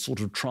I was sort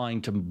of trying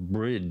to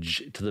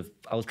bridge to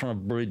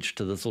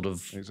the sort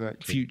of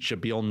future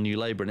beyond New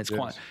Labour, and it's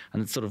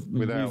it's sort of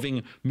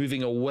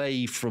moving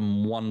away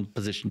from one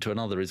position to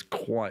another is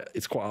quite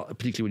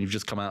particularly when you've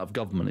just come out of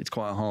government, it's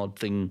quite a hard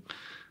thing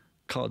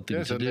to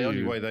do. The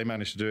only way they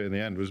managed to do it in the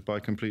end was by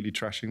completely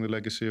trashing the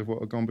legacy of what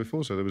had gone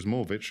before. So there was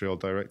more vitriol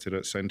directed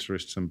at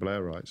centrists and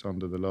Blairites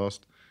under the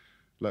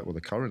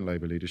current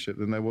Labour leadership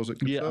than there was at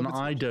Conservatives. Yeah, and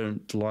I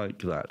don't like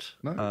that.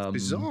 No, it's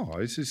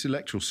bizarre. It's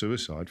electoral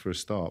suicide for a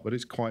start, but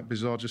it's quite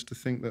bizarre just to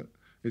think that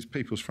it's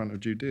People's Front of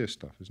Judea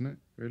stuff, isn't it,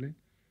 really?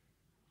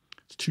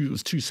 It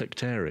was too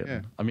sectarian.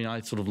 Yeah. I mean,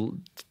 I sort of,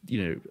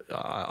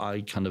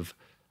 I kind of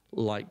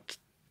liked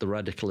the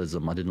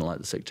radicalism. I didn't like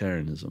the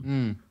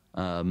sectarianism.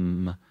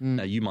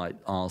 Now, you might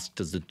ask,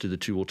 do the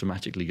two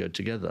automatically go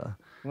together?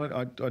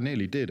 Well, I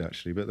nearly did,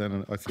 actually, but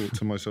then I thought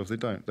to myself, they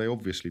don't. They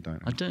obviously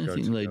don't. I don't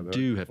think they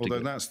do have to. Although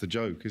that's the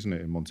joke, isn't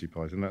it, in Monty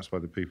Python? That's why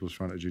the People's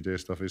Front of Judea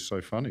stuff is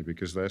so funny,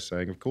 because they're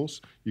saying, of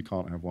course, you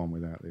can't have one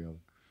without the other.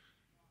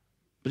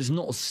 But it's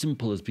not as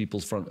simple as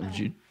People's Front of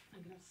Judea.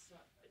 I'm going to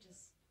stop.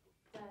 There's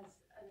an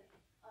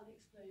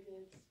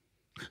unexploded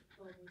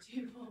World War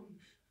II bomb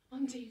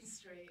on Dean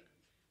Street.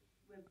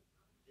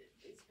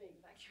 It's being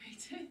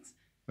evacuated.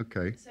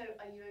 Okay. So are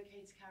you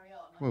okay to carry on?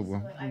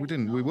 Well, we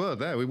didn't. We were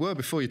there. We were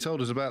before you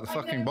told us about the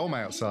fucking bomb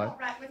outside. Not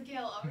racked with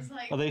guilt. I was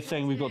like, Are they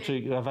saying we've got to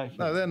evacuate?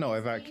 No, they're not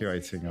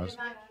evacuating us.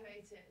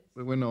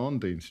 We're not on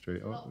Dean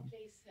Street. A lot of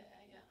police here,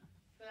 yeah.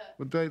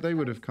 But they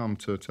would have come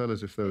to tell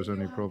us if there was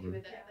any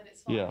problem.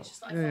 Yeah.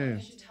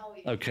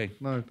 Okay.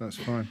 No, that's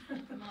fine.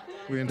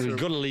 We've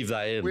got to leave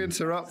that in. We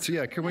interrupt.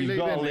 Yeah, can we leave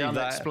in the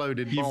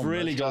unexploded bomb? You've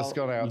really just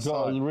gone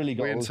outside.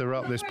 We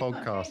interrupt this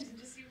podcast.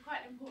 Just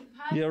quite an important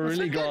person. You're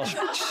really got.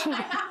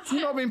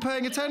 You've not been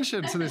paying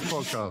attention to this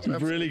podcast.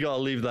 You've really got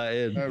to leave that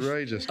in.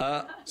 Outrageous.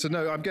 So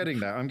no, I'm getting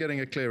that. I'm getting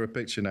a clearer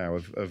picture now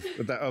of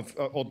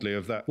that. Oddly,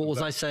 of that. What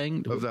was I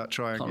saying? Of that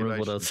triangulation. Can't remember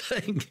what I was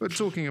saying. We're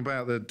talking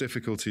about the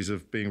difficulties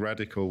of being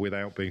radical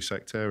without being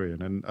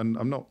sectarian, and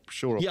I'm not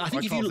sure. Yeah, I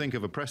can't think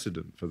of a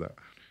precedent for that.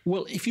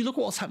 Well, if you look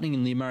at what's happening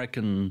in the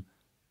American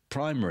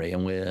primary,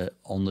 and we're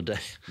on the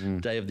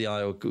day of the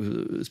Iowa,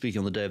 speaking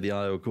on the day of the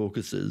Iowa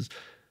caucuses,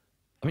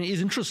 I mean,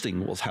 it's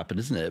interesting what's happened,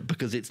 isn't it?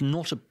 Because it's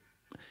not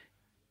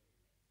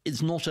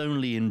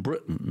only in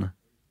Britain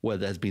where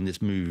there's been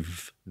this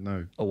move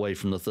away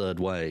from the third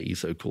way,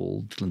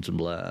 so-called Clinton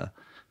Blair,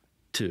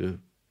 to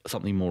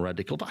something more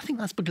radical. But I think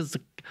that's because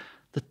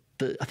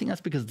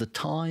the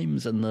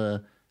times and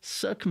the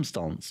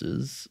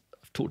circumstances,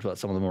 I've talked about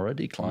some of them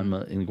already,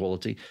 climate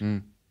inequality,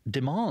 are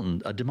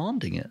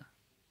demanding it.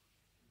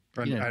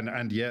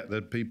 And yet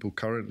the people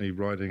currently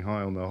riding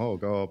high on the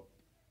hog are,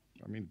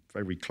 I mean,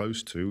 very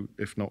close to,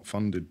 if not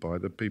funded by,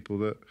 the people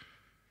that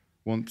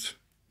want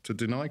to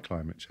deny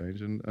climate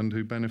change and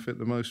who benefit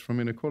the most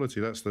from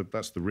inequality. That's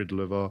the riddle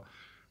of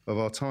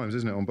our times,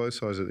 isn't it? On both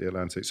sides of the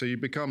Atlantic. So you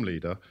become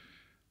leader,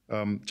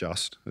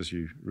 just as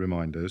you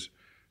remind us,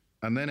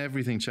 and then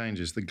everything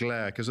changes. The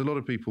glare, because a lot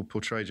of people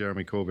portray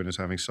Jeremy Corbyn as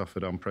having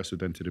suffered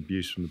unprecedented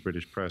abuse from the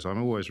British press.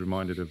 I'm always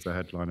reminded of the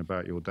headline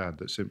about your dad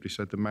that simply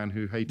said the man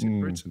who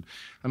hated Britain.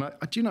 And I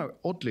do you know,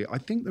 oddly, I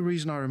think the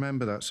reason I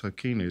remember that so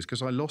keenly is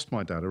because I lost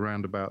my dad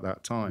around about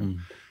that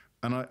time.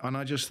 And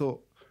I just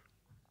thought,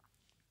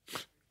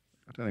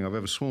 I don't think I've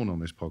ever sworn on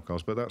this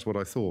podcast, but that's what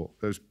I thought.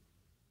 Those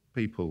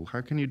people,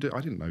 how can you do?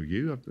 I didn't know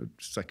you.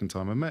 Second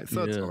time I met,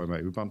 third time I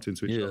met, we bumped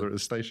into each other at the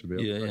station the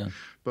other day.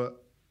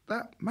 But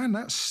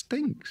that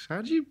stinks.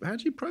 How do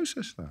you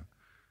process that?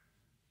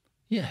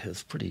 Yeah,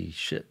 it's pretty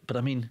shit. But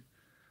I mean,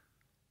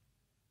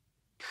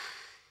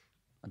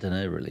 I don't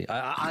know really.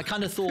 I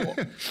kind of thought,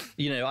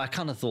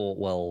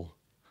 well,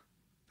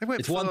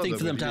 it's one thing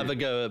for them to have a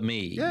go at me.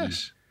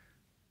 Yes.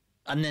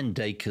 And then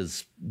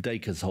Dacre's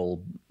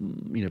whole,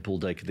 Paul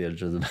Dacre, the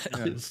editor of the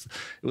Mail, it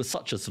was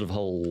such a sort of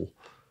whole,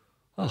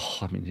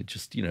 it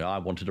just, I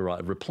wanted a right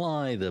of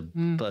reply. The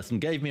person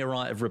gave me a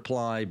right of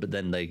reply, but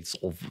then they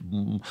sort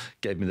of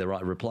gave me the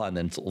right of reply and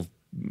then sort of,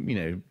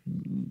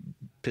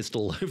 pissed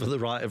all over the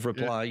right of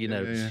reply.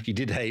 He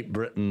did hate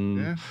Britain.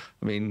 Yeah.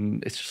 I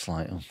mean, it's just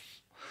like,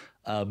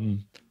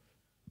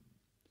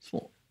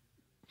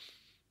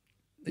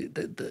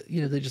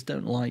 they just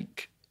don't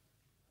like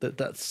that.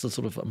 That's the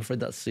sort of, I'm afraid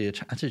that's the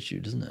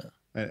attitude, isn't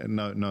it?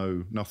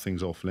 No,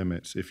 nothing's off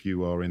limits if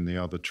you are in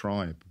the other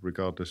tribe,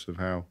 regardless of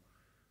how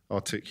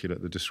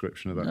articulate the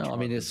description of that tribe. I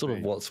mean, it's sort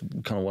of what's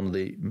kind of one of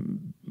the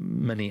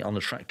many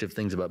unattractive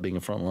things about being a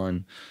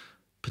frontline,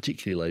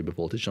 particularly Labour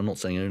politician. I'm not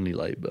saying only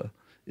Labour.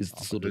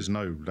 There's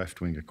no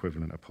left-wing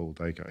equivalent of Paul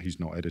Dacre. He's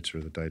not editor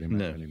of the Daily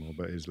Mail anymore,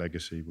 but his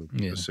legacy will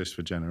persist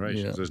for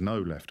generations. Yeah. There's no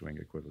left-wing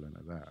equivalent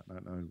of that.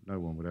 No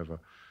one would ever...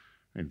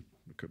 I mean,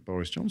 look at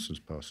Boris Johnson's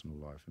personal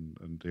life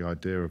and the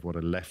idea of what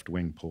a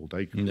left-wing Paul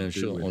Dacre would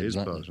do with his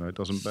personal life. It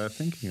doesn't bear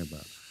thinking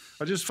about.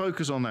 I just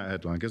focus on that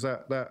headline because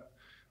that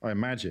I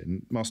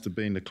imagine must have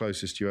been the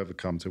closest you ever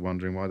come to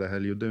wondering why the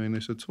hell you're doing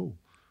this at all.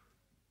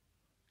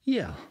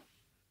 Yeah,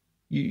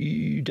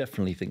 you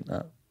definitely think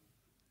that.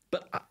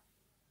 But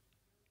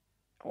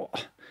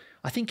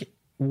I think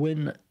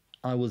when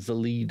I was the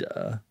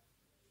leader,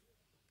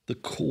 the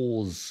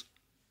cause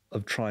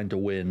of trying to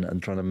win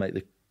and trying to make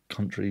the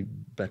country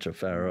better,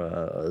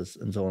 fairer,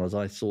 and so on, as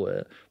I saw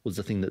it, was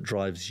the thing that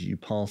drives you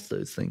past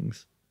those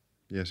things.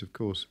 Yes, of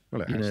course.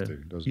 Well, it has to,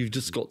 doesn't it? You've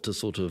just got to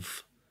sort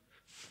of,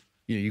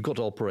 you've got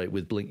to operate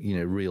with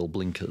real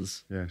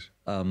blinkers. Yes.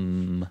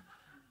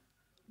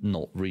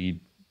 Not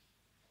read.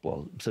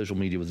 Well, social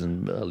media was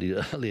an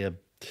earlier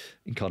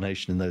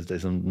incarnation in those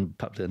days, and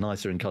perhaps a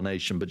nicer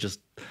incarnation, but just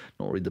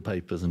not read the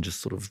papers and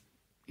just sort of,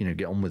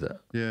 get on with it.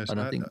 Yes,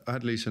 and I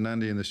had Lisa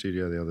Nandy in the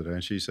studio the other day,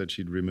 and she said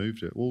she'd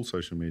removed all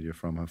social media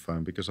from her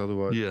phone because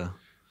otherwise, you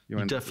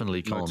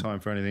definitely can't. No time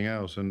for anything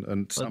else,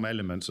 and some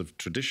elements of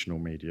traditional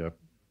media,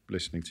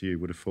 listening to you,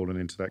 would have fallen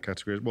into that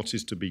category. What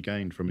is to be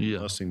gained from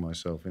immersing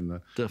myself in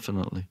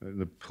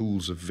the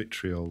pools of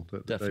vitriol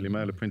that the Daily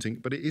Mail are printing?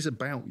 But it is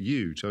about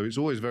you, so it's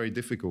always very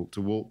difficult to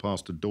walk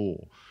past a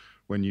door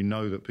when you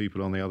know that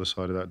people on the other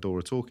side of that door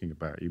are talking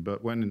about you.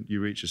 But when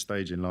you reach a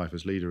stage in life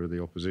as leader of the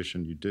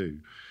opposition, you do,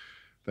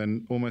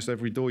 then almost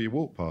every door you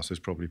walk past, there's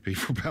probably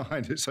people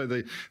behind it. So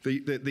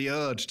the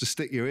urge to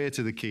stick your ear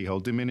to the keyhole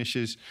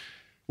diminishes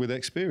with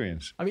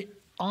experience. I mean,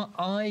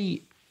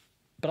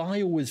 but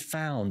I always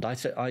found,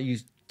 I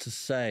used to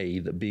say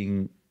that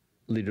being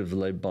leader of the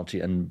Labour Party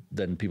and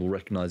then people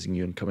recognising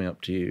you and coming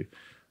up to you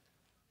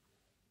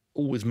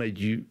always made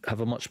you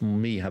have a much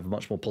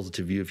more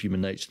positive view of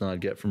human nature than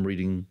I'd get from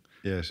reading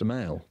the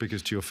Mail.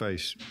 Because to your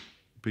face,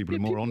 people are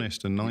more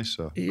honest and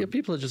nicer. Yeah,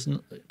 people are just...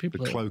 The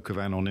cloak of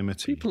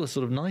anonymity. People are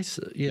sort of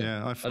nicer,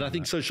 I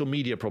think social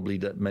media probably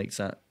that makes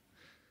that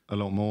a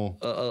lot more,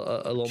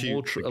 a lot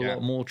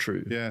more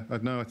true. Yeah,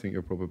 I think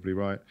you're probably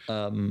right.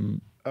 I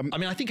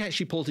mean, I think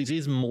actually politics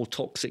is more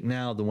toxic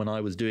now than when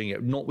I was doing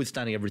it,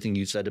 notwithstanding everything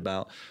you said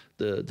about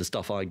the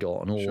stuff I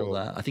got and all of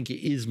that. I think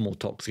it is more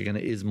toxic and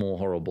it is more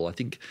horrible. I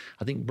think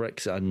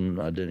Brexit,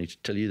 and I don't need to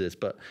tell you this,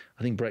 but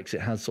I think Brexit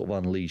has sort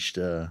of unleashed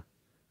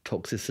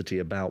toxicity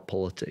about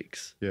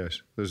politics.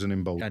 Yes, there's an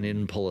emboldenment. And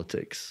in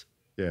politics.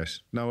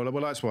 Yes. No,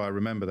 well, that's why I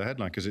remember the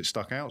headline, because it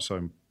stuck out so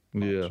much.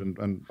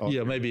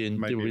 Yeah, maybe it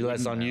would be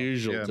less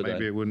unusual today.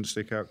 Maybe it wouldn't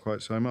stick out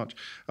quite so much.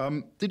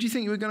 Did you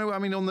think you were going to, I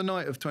mean, on the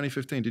night of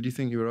 2015, did you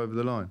think you were over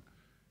the line?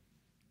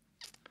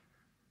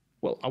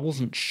 Well, I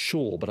wasn't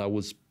sure, but I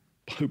was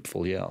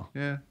hopeful, yeah.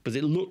 Yeah. Because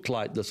it looked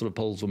like the sort of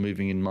polls were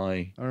moving in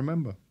my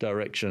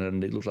direction,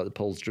 and it looked like the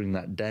polls during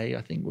that day,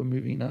 I think, were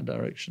moving in that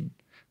direction,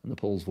 and the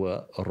polls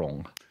were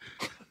wrong.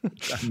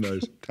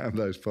 Damn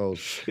those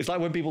polls. It's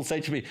like when people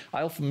say to me,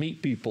 I often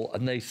meet people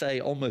and they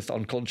say almost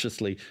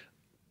unconsciously,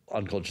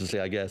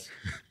 I guess,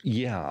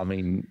 yeah, I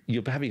mean,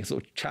 you're having a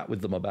sort of chat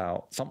with them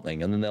about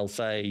something, and then they'll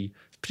say,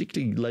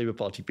 particularly Labour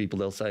Party people,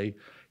 they'll say,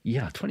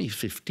 yeah,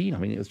 2015, I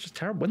mean, it was just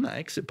terrible. When that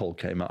exit poll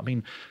came out, I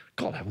mean,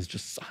 God, I was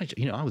just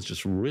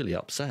really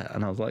upset.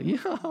 And I was like, yeah,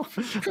 I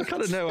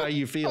kind of know how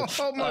you feel.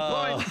 Oh,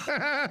 my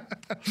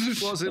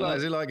point. What's it like?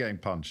 Is it like getting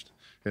punched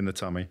in the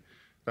tummy?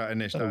 That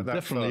initial, that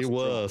definitely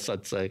worse,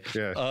 I'd say.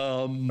 Yeah,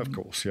 of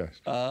course, yes.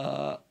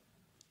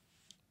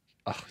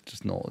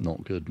 Just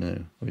not good.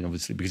 No, I mean,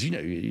 obviously, because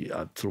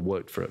I sort of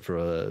worked for it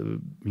for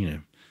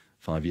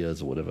 5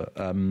 years or whatever.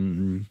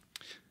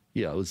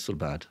 Yeah, it was sort of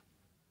bad.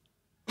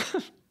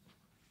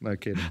 No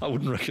kidding. I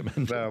wouldn't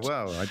recommend it.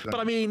 Well, but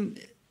I mean,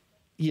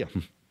 yeah,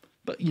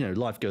 but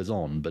life goes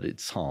on, but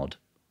it's hard.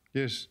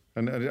 Yes,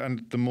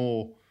 and the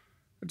more.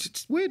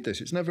 It's weird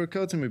this. It's never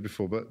occurred to me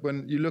before, but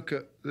when you look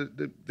at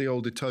the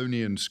old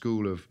Etonian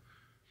school of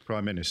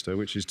Prime Minister,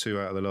 which is 2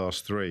 out of the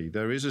last 3,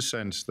 there is a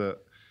sense that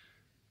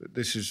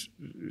this is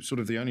sort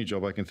of the only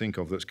job I can think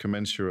of that's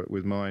commensurate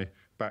with my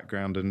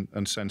background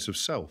and sense of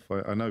self.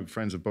 I know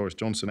friends of Boris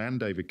Johnson and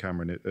David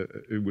Cameron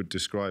who would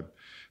describe,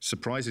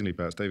 surprisingly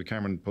perhaps, David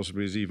Cameron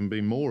possibly has even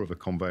been more of a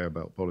conveyor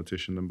belt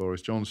politician than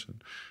Boris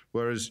Johnson.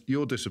 Whereas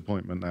your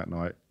disappointment that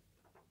night,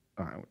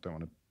 I don't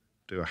want to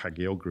do a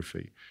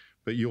hagiography,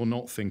 but you're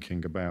not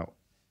thinking about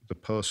the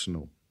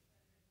personal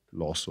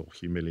loss or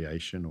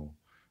humiliation, or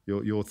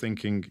you're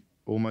thinking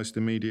almost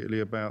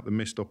immediately about the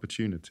missed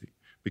opportunity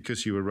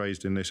because you were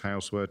raised in this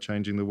house where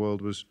changing the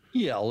world was.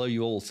 Yeah, although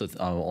you also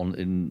Well,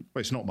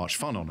 it's not much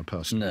fun on a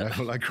personal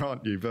level, I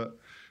grant you, but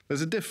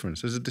there's a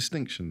difference, there's a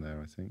distinction there,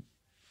 I think.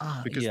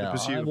 Because the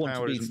pursuit of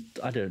power isn't.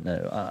 I don't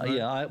know.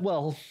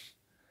 Right?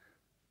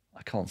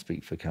 I can't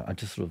speak for. I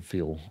just sort of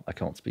feel I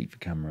can't speak for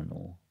Cameron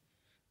or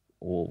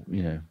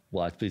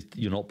I suppose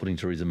you're not putting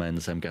Theresa May in the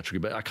same category,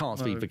 but I can't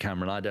speak for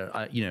Cameron.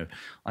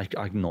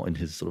 I'm not in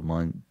his sort of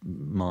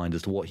mind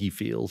as to what he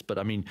feels. But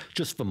I mean,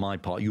 just for my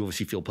part, you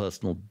obviously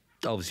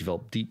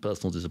felt deep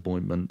personal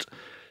disappointment.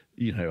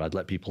 I'd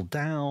let people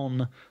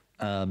down,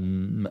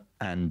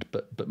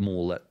 but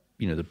more let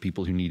the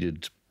people who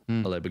needed a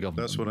Labour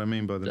government. That's what I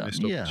mean by the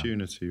missed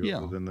opportunity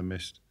rather than the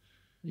missed.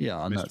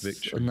 Yeah, and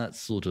victory. And that's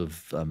sort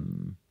of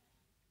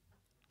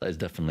that is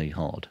definitely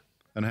hard.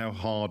 And how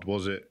hard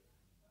was it?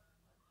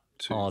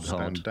 To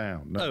stand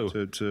down. No,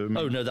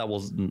 that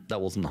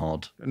wasn't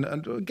hard.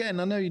 And again,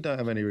 I know you don't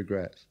have any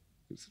regrets.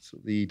 It's sort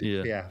of the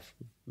Edith Piaf,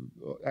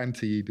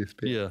 anti-Edith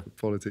Piaf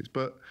politics.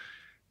 But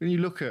when you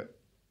look at,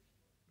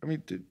 I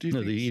mean, do you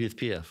think... the Edith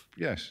Piaf.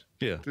 Yes.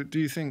 Yeah. Do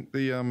you think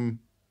you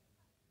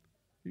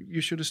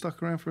should have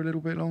stuck around for a little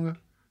bit longer?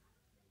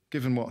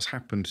 Given what's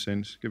happened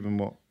since,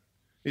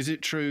 is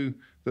it true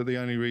that the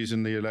only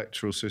reason the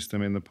electoral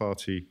system in the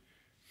party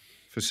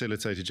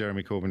facilitated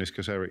Jeremy Corbyn is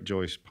because Eric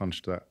Joyce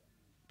punched that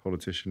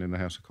politician in the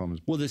House of Commons?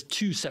 Well, there's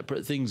 2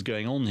 separate things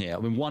going on here. I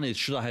mean, one is,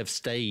 should I have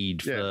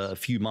stayed for a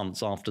few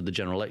months after the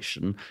general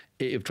election?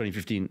 If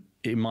 2015,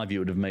 in my view,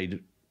 it would have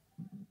made...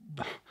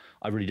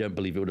 I really don't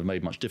believe it would have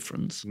made much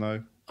difference.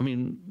 No. I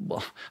mean,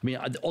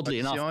 oddly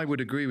enough... I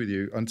would agree with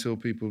you until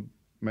people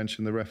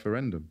mention the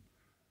referendum.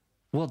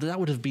 Well,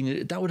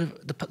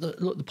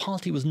 the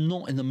party was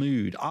not in the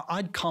mood.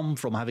 I'd come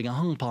from having a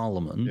hung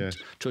parliament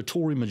to a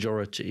Tory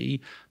majority.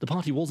 The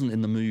party wasn't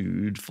in the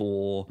mood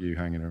for you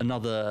hanging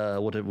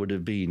around. What it would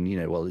have been,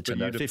 it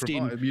turned out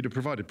 15... You'd have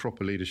provided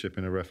proper leadership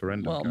in a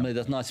referendum. Well, maybe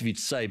that's nice of you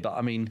to say, but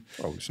I mean...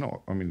 Well, it's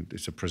not. I mean,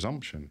 it's a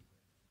presumption.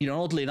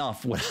 Oddly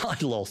enough, when I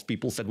lost,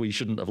 people said, well, you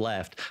shouldn't have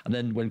left. And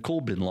then when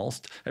Corbyn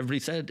lost, everybody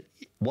said,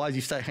 why is he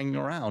stay hanging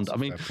around? That's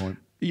a fair point.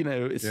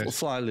 It's sort of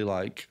slightly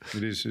like...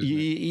 It is,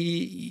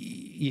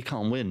 you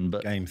can't win,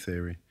 but... Game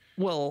theory.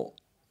 Well,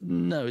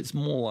 no, it's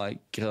more like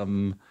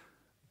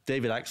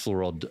David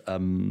Axelrod,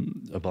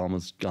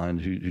 Obama's guy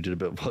who did a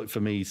bit of work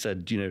for me,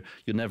 said, you're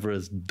never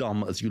as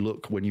dumb as you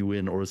look when you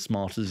win, or as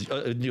smart as...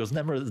 you're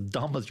never as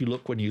dumb as you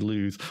look when you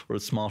lose, or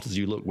as smart as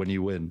you look when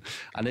you win.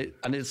 And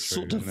it's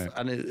true, sort of...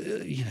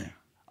 And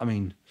I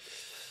mean,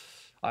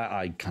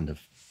 I kind of...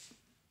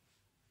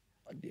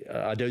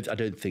 I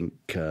don't think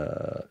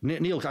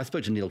Neil. I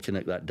spoke to Neil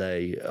Kinnock that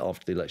day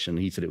after the election.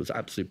 He said it was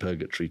absolute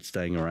purgatory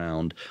staying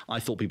around. I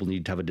thought people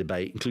needed to have a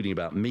debate, including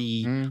about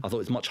me. I thought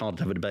it's much harder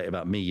to have a debate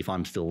about me if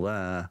I'm still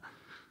there.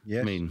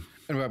 Yes. I mean,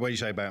 and when you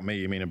say about me,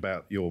 you mean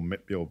about your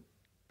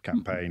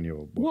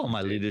campaign,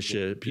 my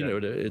leadership. You know,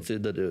 it's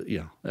that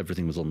yeah,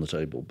 everything was on the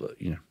table. But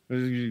you know,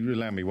 you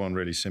allow me one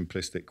really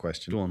simplistic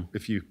question. Go on.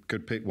 If you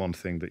could pick one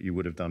thing that you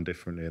would have done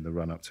differently in the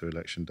run-up to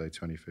Election Day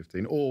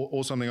 2015,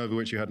 or something over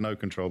which you had no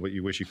control but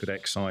you wish you could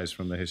excise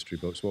from the history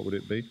books, what would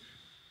it be?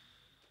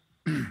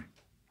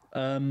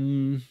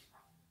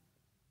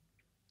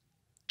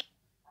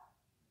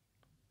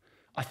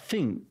 I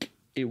think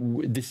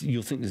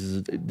you'll think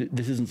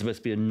this isn't supposed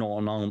to be a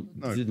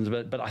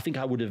non-answer, but I think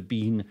I would have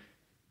been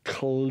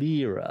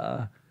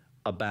clearer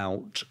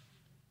about.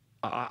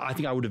 I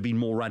think I would have been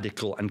more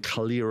radical and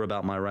clear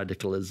about my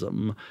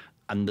radicalism,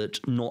 and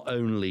that not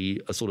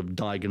only a sort of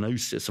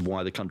diagnosis of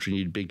why the country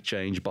needed big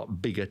change,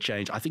 but bigger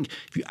change. I think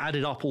if you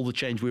added up all the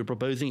change we were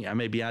proposing, I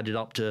maybe added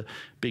up to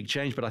big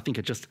change, but I think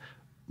it just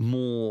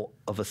more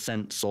of a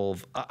sense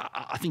of.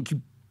 I think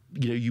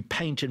you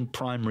paint in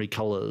primary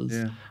colours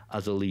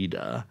as a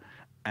leader,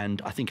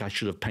 and I think I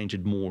should have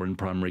painted more in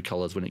primary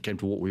colours when it came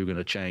to what we were going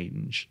to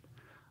change.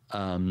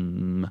 I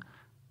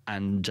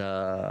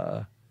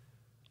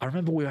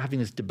remember we were having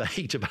this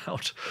debate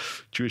about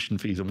tuition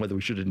fees and whether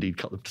we should indeed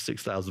cut them to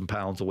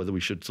 £6,000 or whether we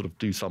should sort of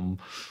do some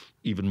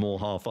even more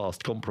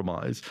half-assed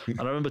compromise. And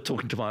I remember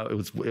talking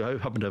to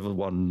it happened over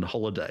one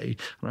holiday, and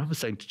I remember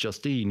saying to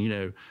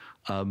Justine,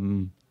 what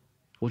do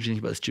you think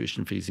about this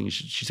tuition fees thing?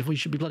 She said, well, you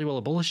should be bloody well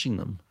abolishing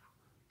them.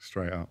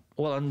 Straight up.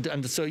 Well,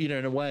 and so,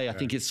 in a way, I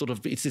think it's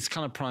this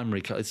kind of primary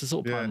color. It's a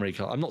sort of primary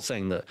color. I'm not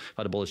saying that if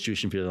I'd abolished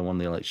tuition fee and I won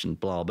the election,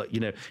 blah, but,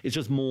 it's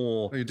just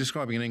more. Well, you're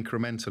describing an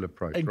incremental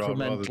approach.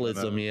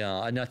 Incrementalism,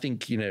 yeah. And I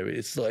think,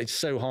 it's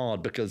so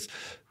hard because,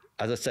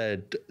 as I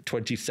said,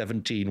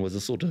 2017 was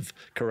a sort of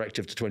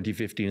corrective to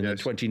 2015, and then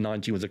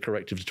 2019 was a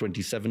corrective to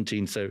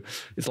 2017. So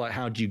it's like,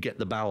 how do you get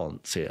the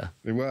balance here?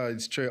 Well,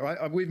 it's true.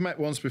 We've met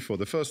once before.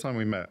 The first time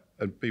we met,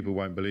 and people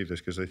won't believe this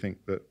because they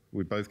think that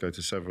we both go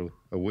to several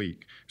a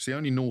week. It's the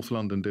only North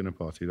London dinner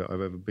party that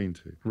I've ever been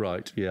to.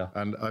 Right, yeah.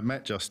 And I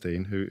met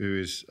Justine, who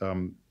is,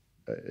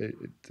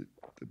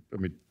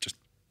 just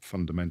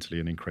fundamentally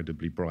an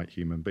incredibly bright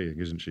human being,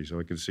 isn't she? So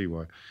I can see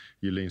why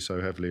you lean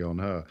so heavily on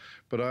her.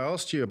 But I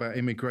asked you about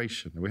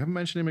immigration. We haven't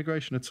mentioned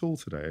immigration at all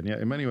today, and yet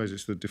in many ways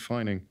it's the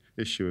defining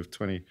issue of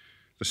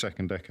the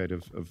second decade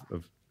of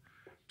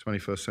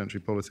 21st century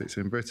politics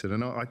in Britain.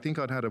 And I think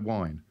I'd had a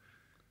wine.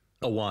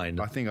 A wine?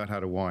 I think I'd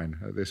had a wine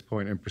at this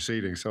point in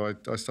proceedings. So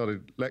I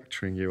started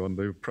lecturing you on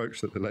the approach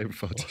that the Labour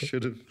Party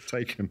should have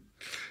taken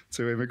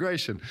to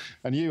immigration.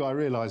 And you, I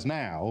realise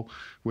now,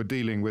 were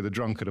dealing with a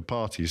drunk at a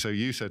party. So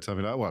you said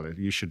something like, well,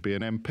 you should be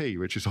an MP,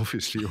 which is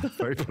obviously a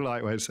very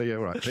polite way to say, yeah,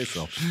 right, piss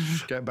off.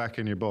 Get back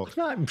in your box.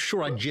 I'm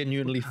sure I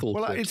genuinely thought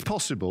Well, it's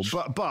possible,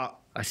 but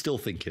I still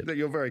think it.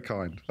 You're very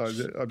kind.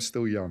 I'm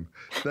still young.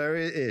 There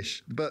it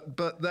is. But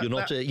that, you're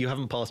not. You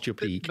haven't passed your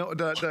peak. No,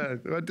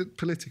 I did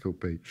political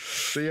peak.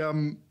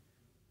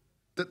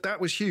 That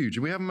was huge.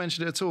 We haven't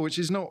mentioned it at all, which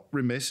is not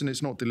remiss and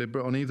it's not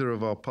deliberate on either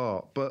of our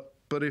part.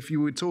 But if you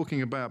were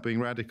talking about being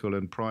radical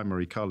and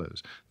primary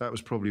colours, that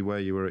was probably where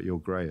you were at your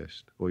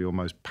greyest or your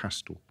most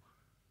pastel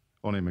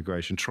on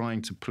immigration,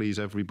 trying to please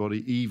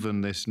everybody,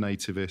 even this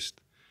nativist.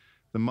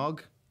 The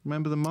mug.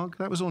 Remember the mug?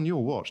 That was on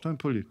your watch. Don't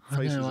pull your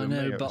faces I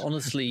know, but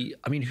honestly,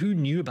 who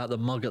knew about the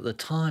mug at the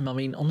time?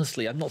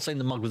 Honestly, I'm not saying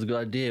the mug was a good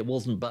idea. It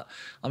wasn't, but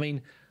I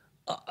was.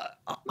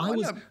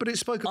 Know, but it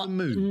spoke of the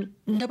mood.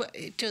 No, but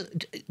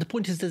the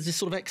point is, there's this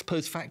sort of ex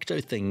post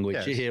facto thing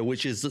which you hear,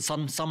 which is that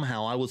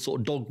somehow I was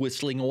sort of dog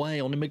whistling away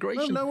on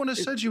immigration. No one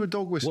has said you were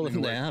dog whistling. Well, I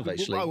think they have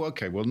actually. Oh,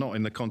 okay. Well, not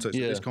in the context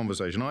of this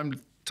conversation.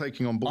 I'm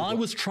taking on board. I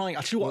was trying.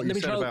 Actually, let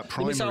me try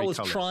what I was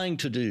trying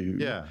to do.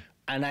 Yeah.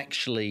 And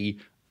actually,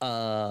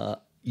 I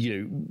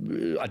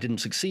didn't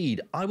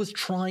succeed. I was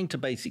trying to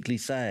basically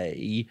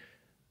say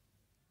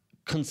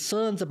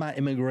concerns about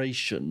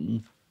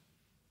immigration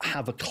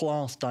have a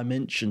class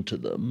dimension to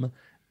them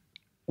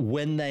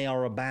when they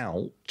are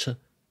about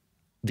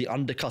the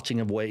undercutting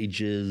of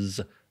wages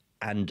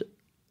and,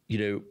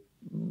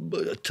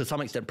 to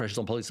some extent pressures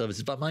on public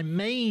services. But my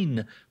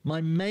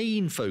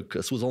main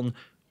focus was on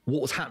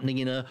what was happening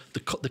in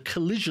the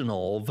collision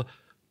of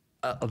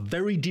a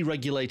very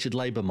deregulated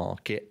labour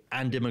market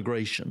and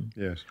immigration.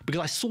 Yes.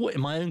 Because I saw it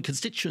in my own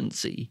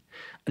constituency.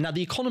 And now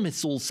the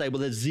economists all say,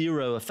 well, there's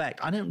zero effect.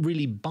 I don't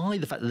really buy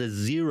the fact that there's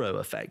zero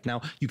effect.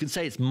 Now, you can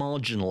say it's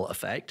marginal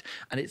effect,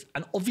 and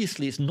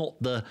obviously it's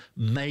not the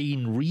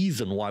main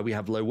reason why we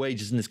have low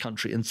wages in this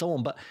country and so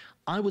on. But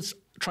I was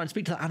trying to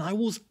speak to that, and I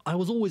was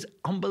always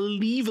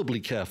unbelievably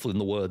careful in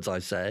the words I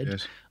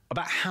said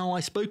about how I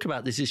spoke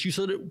about this issue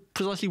so that it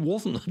precisely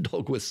wasn't a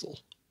dog whistle.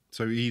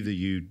 So either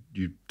you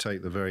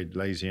take the very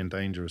lazy and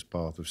dangerous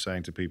path of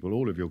saying to people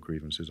all of your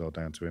grievances are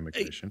down to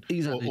immigration,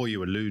 Exactly. or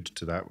you allude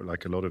to that,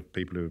 like a lot of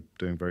people who are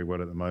doing very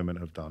well at the moment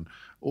have done,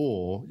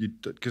 or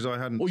because I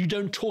hadn't, or you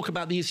don't talk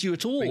about the issue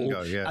at all.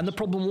 Bingo, yes. And the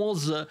problem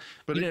was that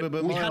But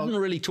we hadn't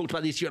really talked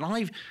about the issue, and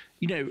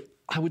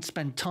I would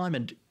spend time,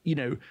 and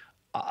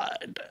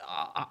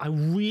I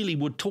really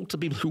would talk to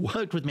people who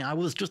worked with me. I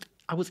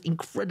was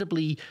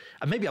incredibly,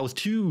 and maybe I was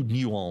too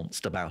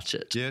nuanced about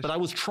it, yes. but I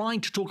was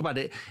trying to talk about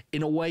it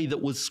in a way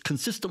that was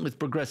consistent with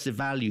progressive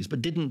values,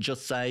 but didn't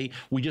just say,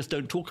 we just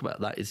don't talk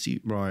about that issue.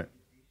 Right.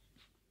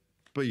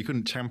 But you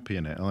couldn't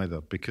champion it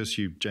either because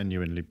you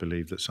genuinely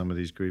believe that some of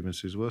these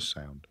grievances were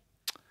sound.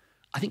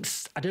 I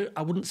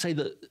wouldn't say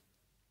that.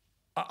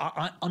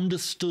 I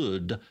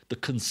understood the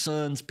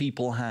concerns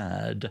people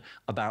had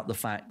about the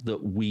fact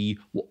that we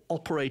were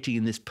operating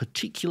in this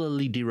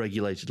particularly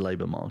deregulated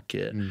labour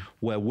market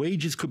where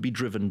wages could be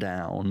driven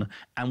down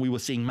and we were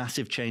seeing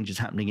massive changes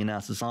happening in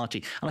our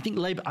society. And I think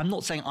Labour, I'm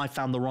not saying I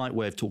found the right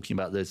way of talking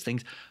about those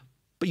things,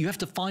 but you have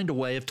to find a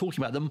way of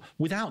talking about them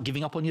without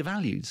giving up on your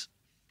values.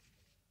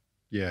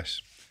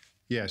 Yes,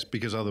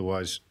 because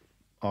otherwise,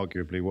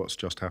 arguably, what's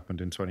just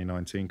happened in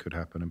 2019 could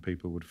happen and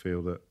people would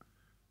feel that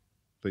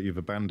you've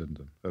abandoned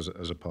them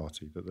as a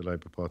party, that the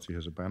Labour Party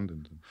has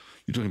abandoned them.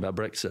 You're talking about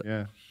Brexit?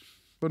 Yeah.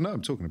 Well, no,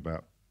 I'm talking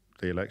about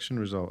the election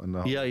result and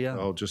the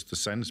whole, just the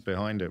sense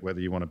behind it, whether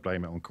you want to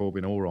blame it on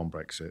Corbyn or on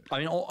Brexit. I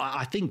mean,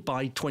 I think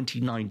by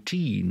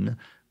 2019,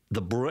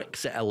 the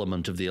Brexit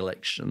element of the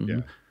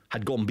election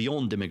had gone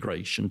beyond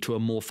immigration to a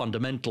more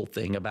fundamental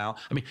thing about,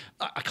 I mean,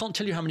 I can't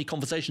tell you how many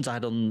conversations I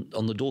had on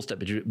the doorstep,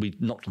 but we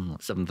knocked on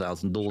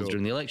 7,000 doors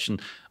during the election,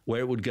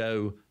 where it would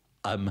go,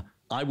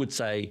 I would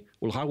say,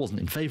 well, I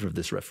wasn't in favour of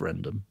this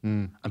referendum.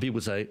 And people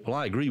would say, well,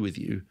 I agree with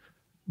you,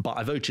 but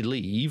I voted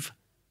leave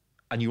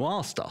and you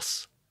asked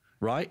us,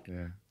 right?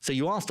 Yeah. So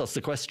you asked us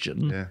the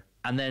question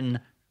and then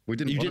we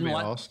didn't want to be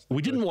asked.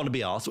 We didn't want to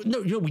be asked.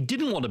 No, we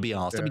didn't want to be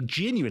asked. I mean,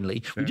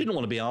 genuinely, we didn't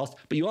want to be asked,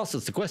 but you asked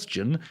us the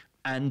question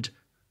and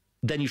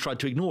then you tried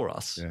to ignore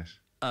us. Yes.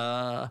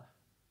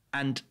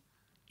 And,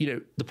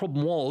 the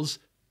problem was,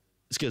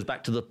 this goes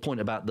back to the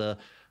point about the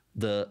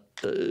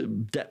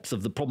depth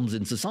of the problems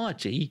in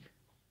society.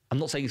 I'm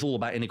not saying it's all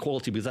about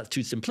inequality because that's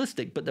too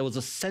simplistic, but there was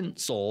a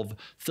sense of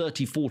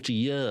 30, 40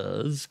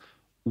 years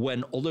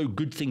when, although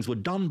good things were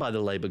done by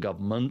the Labour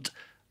government,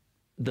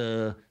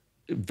 the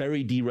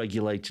very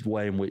deregulated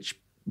way in which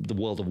the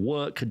world of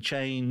work had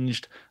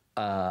changed,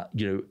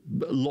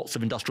 lots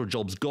of industrial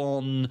jobs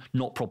gone,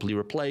 not properly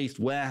replaced,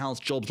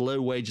 warehouse jobs,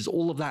 low wages,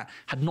 all of that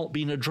had not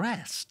been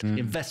addressed.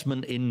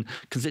 Investment in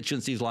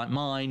constituencies like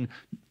mine,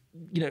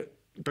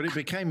 But it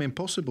became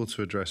impossible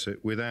to address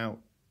it without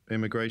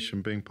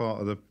immigration being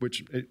part of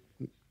which it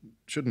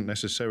shouldn't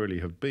necessarily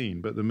have been,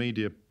 but the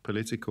media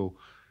political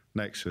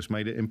nexus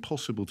made it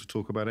impossible to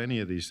talk about any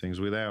of these things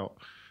without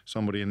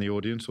somebody in the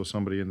audience or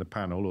somebody in the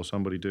panel or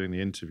somebody doing the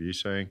interview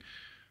saying,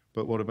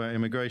 but what about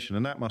immigration?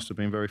 And that must have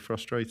been very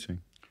frustrating.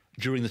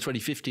 During the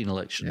 2015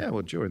 election? Yeah,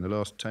 well, during the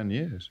last 10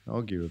 years,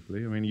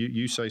 arguably. I mean,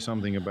 you say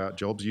something about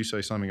jobs, you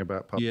say something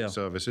about public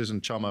services,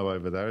 and Chummo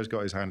over there has got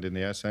his hand in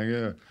the air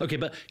saying, Okay,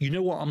 but you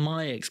know what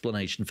my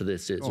explanation for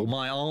this is, or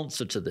my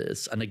answer to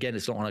this, and again,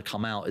 it's not going to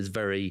come out as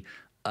very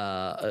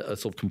a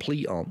sort of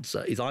complete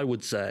answer, is I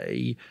would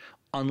say,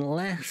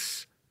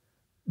 unless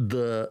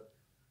the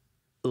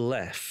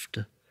left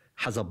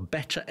has a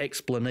better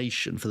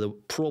explanation for the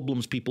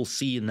problems people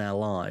see in their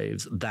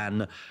lives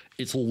than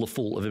it's all the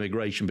fault of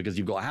immigration because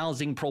you've got a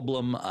housing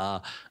problem,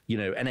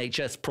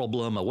 NHS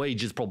problem, a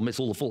wages problem, it's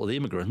all the fault of the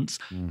immigrants.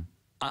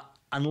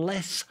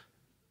 Unless,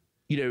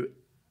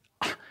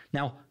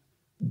 now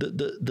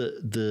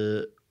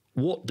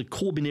what the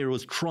Corbyn era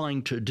was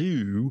trying to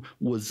do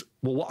was,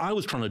 well, what I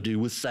was trying to do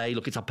was say,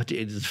 look, it's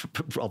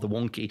rather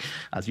wonky,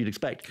 as you'd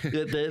expect.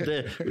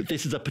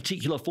 This is a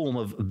particular form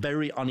of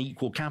very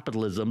unequal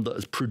capitalism that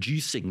is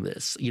producing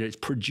this. It's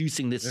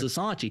producing this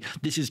society.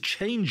 This is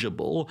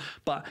changeable,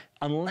 but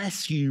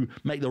unless you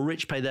make the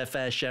rich pay their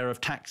fair share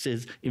of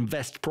taxes,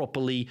 invest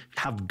properly,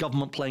 have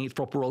government playing its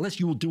proper role, unless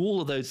you will do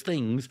all of those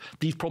things,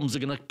 these problems are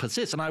going to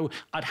persist. And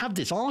I'd have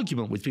this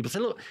argument with people, say,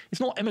 look,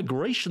 it's not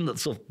immigration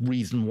that's the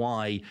reason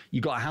why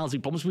you got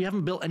housing problems. We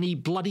haven't built any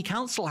bloody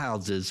council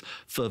houses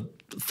for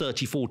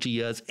 30, 40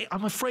 years.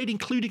 I'm afraid,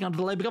 including under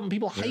the Labour government,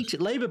 people hate it.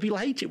 Labour people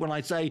hate it when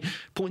I say,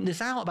 point this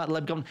out about the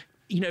Labour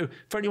government.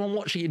 For anyone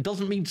watching, it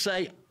doesn't mean to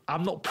say,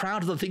 I'm not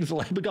proud of the things the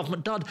Labour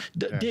government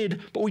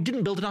did, but we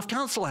didn't build enough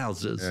council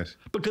houses. Yes.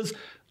 Because,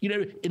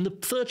 in the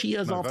 30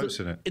 years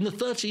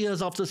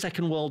after the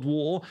Second World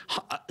War,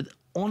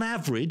 on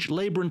average,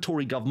 Labour and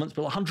Tory governments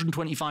built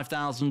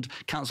 125,000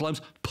 council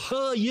homes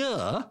per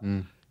year.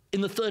 In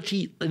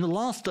the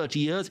last 30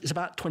 years, it's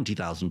about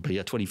 20,000 per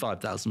year,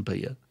 25,000 per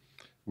year.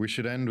 We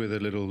should end with a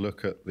little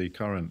look at the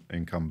current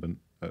incumbent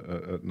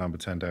at number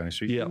 10 Downing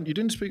Street. Yeah. You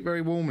didn't speak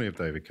very warmly of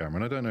David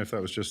Cameron. I don't know if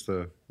that was just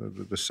the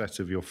set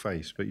of your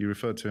face, but you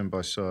referred to him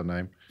by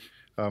surname.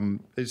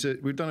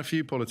 We've done a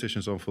few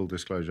politicians on full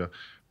disclosure,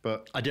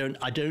 but I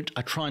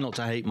try not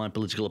to hate my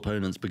political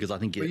opponents because I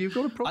think but you've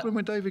got a problem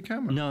with David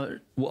Cameron. No,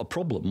 what a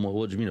problem?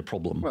 What do you mean a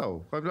problem?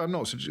 Well, I'm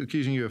not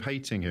accusing you of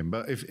hating him,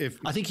 but if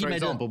I think for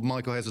example,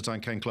 Michael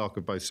Heseltine, Ken Clarke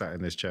have both sat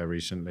in this chair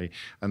recently,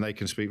 and they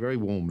can speak very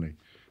warmly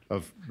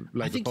of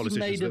Labour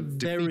politicians that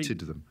defeated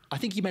them. I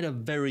think he made a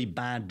very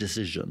bad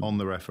decision on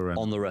the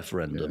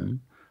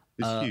referendum. Yeah.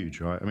 It's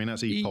huge, right? I mean,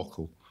 that's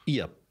epochal.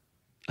 Yeah,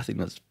 I think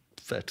that's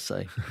fair to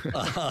say.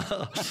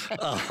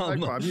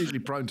 I'm usually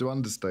prone to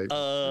understate.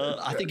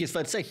 I think it's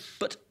fair to say.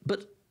 But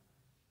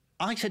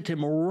I said to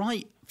him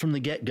right from the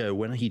get-go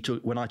when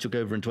I took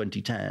over in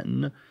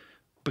 2010,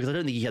 because I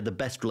don't think he had the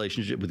best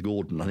relationship with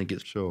Gordon. I think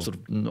it's sort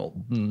of not,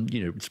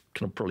 it's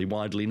kind of probably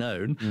widely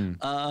known.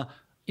 I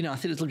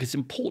think it's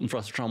important for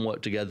us to try and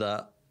work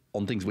together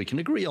on things we can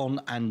agree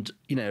on. And,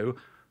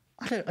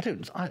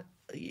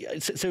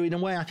 so in a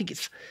way, I think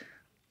this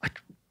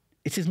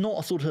is not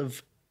a sort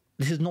of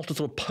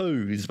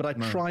pose, but I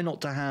try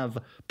not to have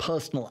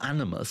personal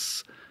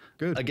animus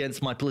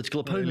against my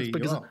political opponents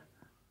because,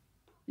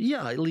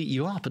 it'll eat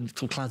you up and it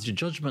clouds your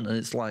judgment. And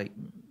it's like,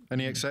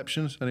 any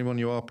exceptions? Anyone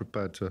you are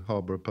prepared to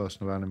harbour a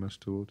personal animus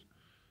towards?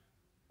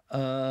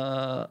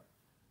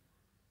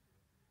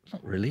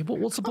 Not really.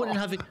 What's the point in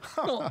having?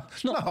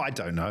 No, I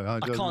don't know.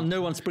 I can't.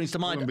 No one springs to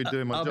mind. I wouldn't be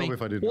doing my job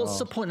if I didn't. What's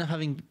the point of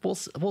having?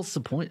 What's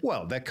the point?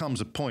 Well, there comes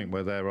a point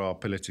where there are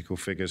political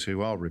figures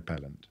who are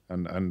repellent,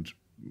 and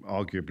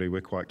arguably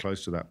we're quite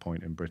close to that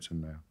point in Britain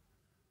now.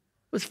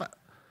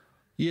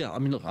 Yeah, I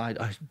mean, look,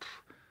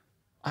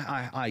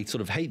 I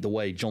sort of hate the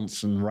way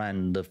Johnson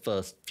ran the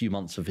first few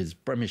months of his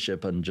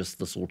premiership and just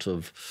the sort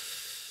of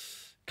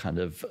kind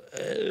of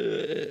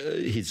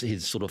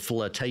his sort of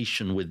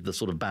flirtation with the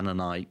sort of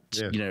Bannonite,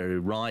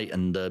 right,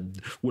 and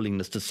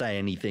willingness to say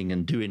anything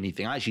and do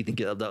anything. I actually think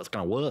that's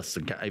kind of worse,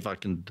 if I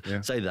can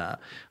say that.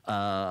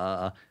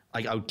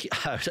 I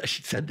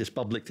actually said this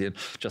publicly, and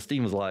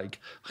Justine was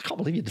like, "I can't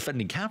believe you're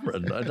defending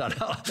Cameron," and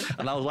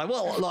I was like,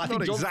 "Well, I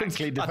think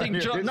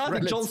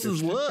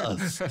Johnson's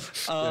worse." In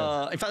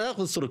fact, that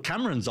was sort of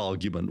Cameron's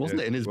argument, wasn't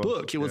it? In his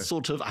book, it was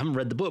sort of, I haven't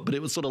read the book, but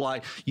it was sort of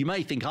like, you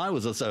may think I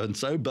was a so and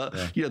so, but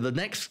the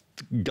next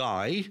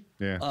guy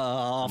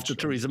after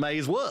Theresa May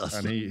is worse,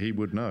 and he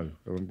would know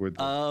with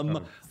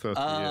 30-year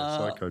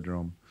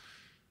psychodrama.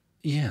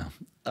 Yeah.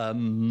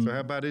 So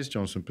how bad is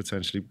Johnson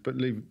potentially? But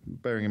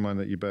bearing in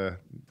mind that you bear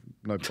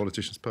no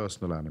politician's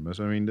personal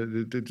animus, I mean,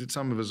 did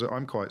some of us,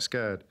 I'm quite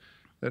scared,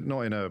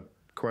 not in a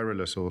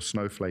querulous or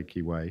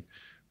snowflakey way,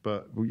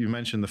 but you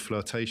mentioned the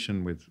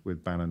flirtation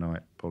with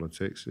Bannonite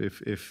politics.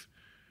 If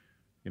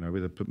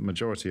with a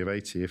majority of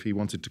 80, if he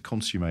wanted to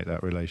consummate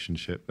that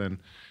relationship,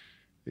 then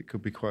it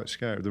could be quite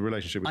scary. The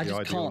relationship with the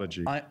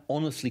ideology. I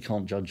honestly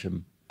can't judge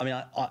him. I mean,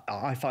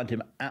 I find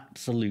him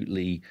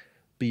absolutely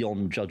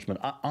beyond judgment.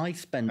 I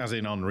spent... As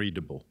in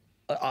unreadable.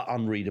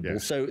 Unreadable.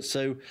 Yeah.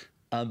 So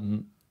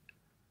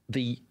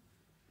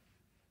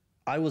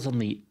I was on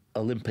the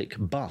Olympic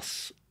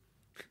bus.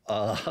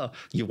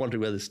 You're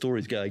wondering where the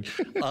story's going,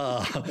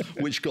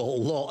 which got a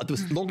lot.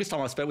 The longest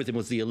time I spent with him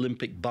was the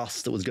Olympic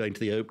bus that was going to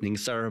the opening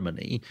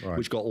ceremony,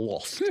 which got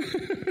lost.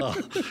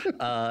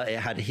 It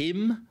had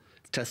him,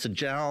 Tessa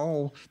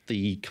Jowell,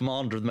 the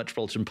commander of the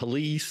Metropolitan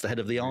Police, the head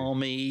of the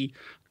army.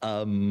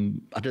 I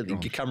don't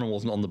think Cameron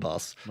wasn't on the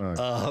bus.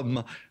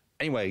 No.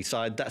 Anyway,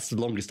 so that's the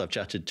longest I've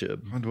chatted to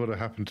him. I wonder what would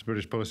have happened to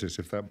British politics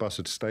if that bus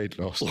had stayed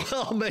lost.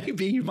 Well,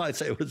 maybe you might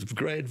say it was a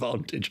great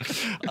advantage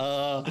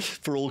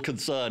for all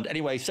concerned.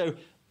 Anyway, so,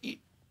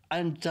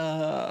 and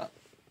at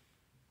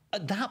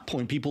that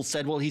point, people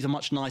said, well, he's a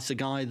much nicer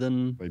guy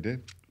than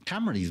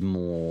Cameron. He's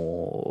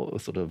more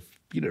sort of,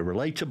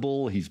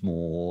 relatable. He's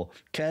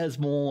cares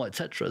more,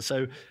 etc.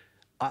 So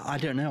I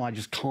don't know. I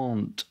just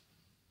can't.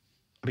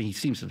 I mean,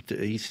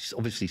 he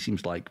obviously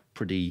seems like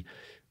pretty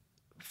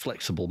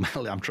flexible.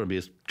 I'm trying to be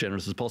as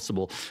generous as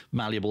possible,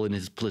 malleable in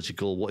his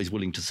what he's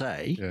willing to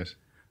say. Yes.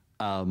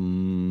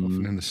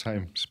 Often in the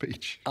same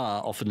speech.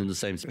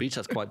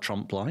 That's quite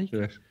Trump-like.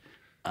 Yes.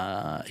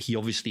 He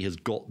obviously has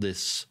got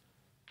this,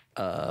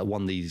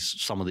 won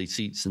some of these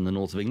seats in the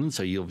north of England,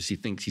 so he obviously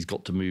thinks he's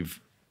got to move,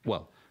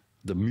 well,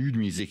 the mood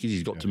music is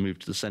he's got to move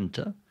to the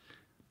centre.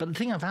 But the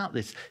thing about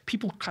this,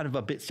 people kind of are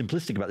a bit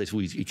simplistic about this,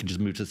 well, he can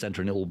just move to the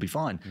centre and it'll all be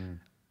fine.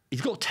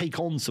 He's got to take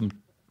on some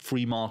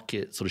free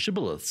market sort of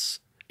shibboleths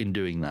in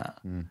doing that.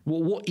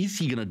 Well, what is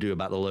he going to do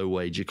about the low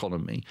wage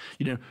economy?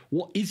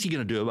 What is he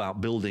going to do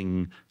about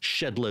building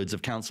shed loads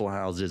of council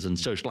houses and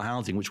social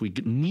housing, which we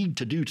need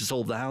to do to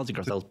solve the housing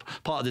crisis? That was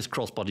part of this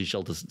cross-party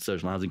shelter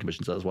social housing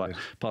commission, so that's why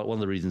one of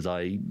the reasons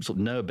I sort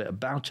of know a bit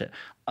about it.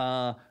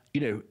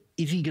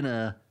 Is he going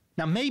to...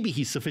 Now, maybe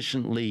he's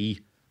sufficiently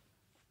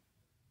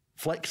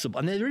flexible.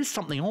 And there is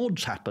something odd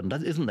happened,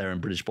 isn't there, in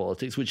British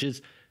politics, which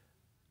is,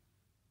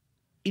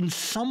 in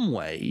some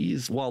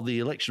ways, while the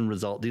election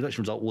result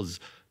was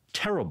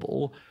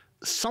terrible,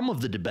 some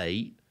of the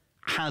debate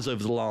has,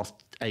 over the last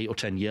 8 or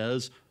 10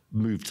 years,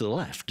 moved to the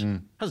left,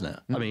 hasn't it?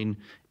 I mean,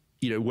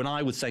 when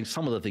I was saying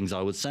some of the things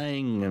I was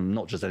saying, and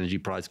not just energy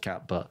price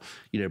cap, but,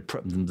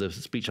 the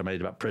speech I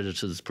made about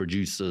predators,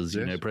 producers,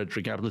 Yes.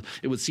 Predatory capitalism,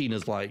 it was seen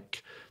as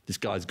like, this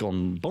guy's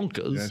gone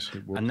bonkers. Yes,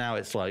 it would. And now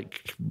it's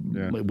like,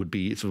 it would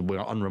be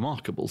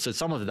unremarkable. So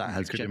some of that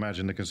has Could you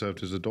imagine the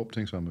Conservatives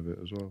adopting some of it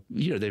as well?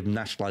 they've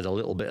nationalised a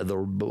little bit of the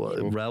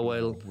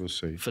railway We'll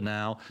see. for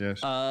now.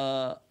 Yes.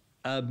 So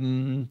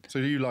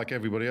you, like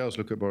everybody else,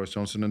 look at Boris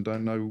Johnson and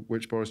don't know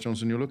which Boris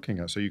Johnson you're looking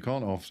at. So you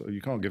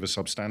can't give a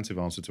substantive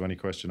answer to any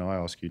question I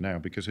ask you now,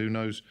 because who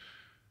knows?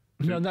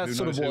 And that's who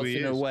sort of knows who what's he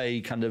in a is.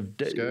 way kind of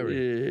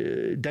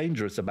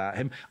dangerous about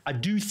him. I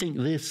do think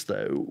this,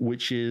 though,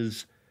 which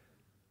is,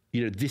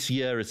 this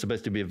year is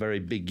supposed to be a very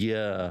big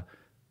year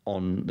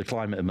on the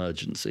climate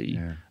emergency.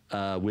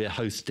 Yeah. We're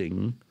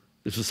hosting.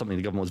 This was something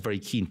the government was very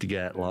keen to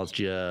get last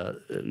year.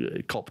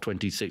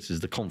 COP26 is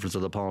the Conference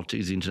of the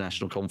Parties, the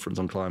International Conference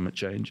on Climate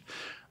Change,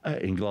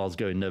 in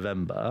Glasgow in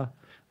November.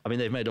 I mean,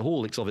 they've made a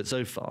haulix of it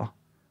so far.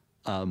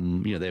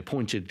 They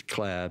appointed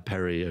Claire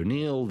Perry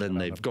O'Neill, then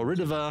they've got rid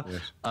of her.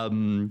 Yes.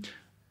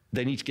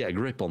 They need to get a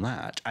grip on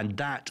that. And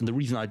the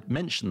reason I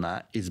mention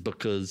that is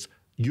because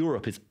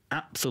Europe is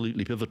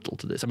absolutely pivotal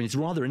to this. I mean, it's a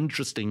rather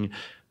interesting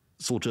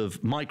sort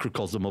of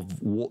microcosm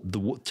of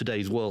what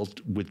today's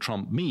world with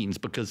Trump means,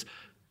 because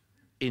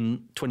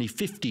in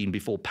 2015,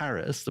 before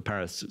Paris, the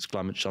Paris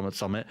Climate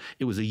Summit,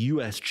 it was a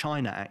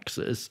US-China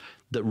axis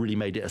that really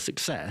made it a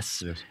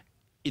success. Yes.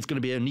 It's going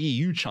to be an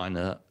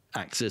EU-China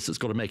axis that's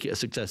got to make it a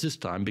success this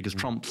time, because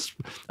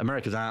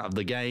America's out of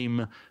the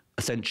game,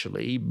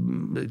 essentially.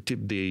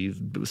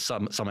 The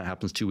summit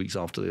happens 2 weeks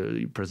after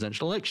the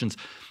presidential elections.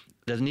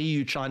 There's an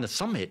EU-China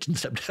summit in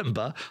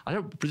September.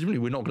 Presumably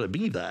we're not going to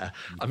be there.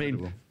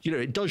 Incredible. I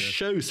mean, it does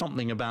show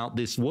something about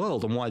this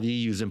world and why the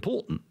EU is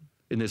important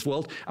in this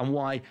world, and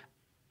why,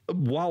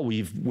 while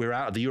we're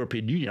out of the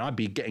European Union, I'd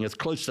be getting as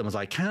close to them as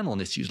I can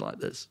on issues like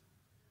this.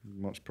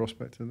 Much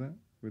prospect of that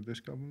with this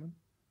government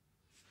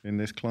in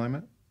this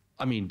climate?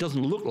 I mean, it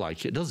doesn't look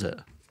like it, does it?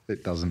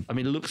 It doesn't. I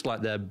mean, it looks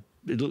like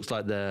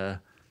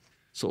they're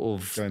sort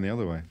of Going the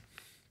other way,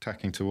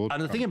 tacking towards.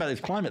 And the thing about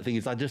this climate thing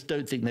is, I just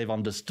don't think they've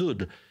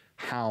understood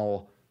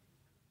how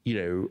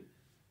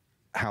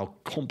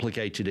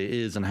complicated it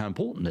is and how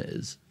important it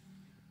is.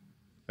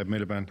 Ed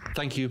Miliband.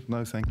 Thank you.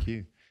 No, thank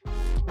you.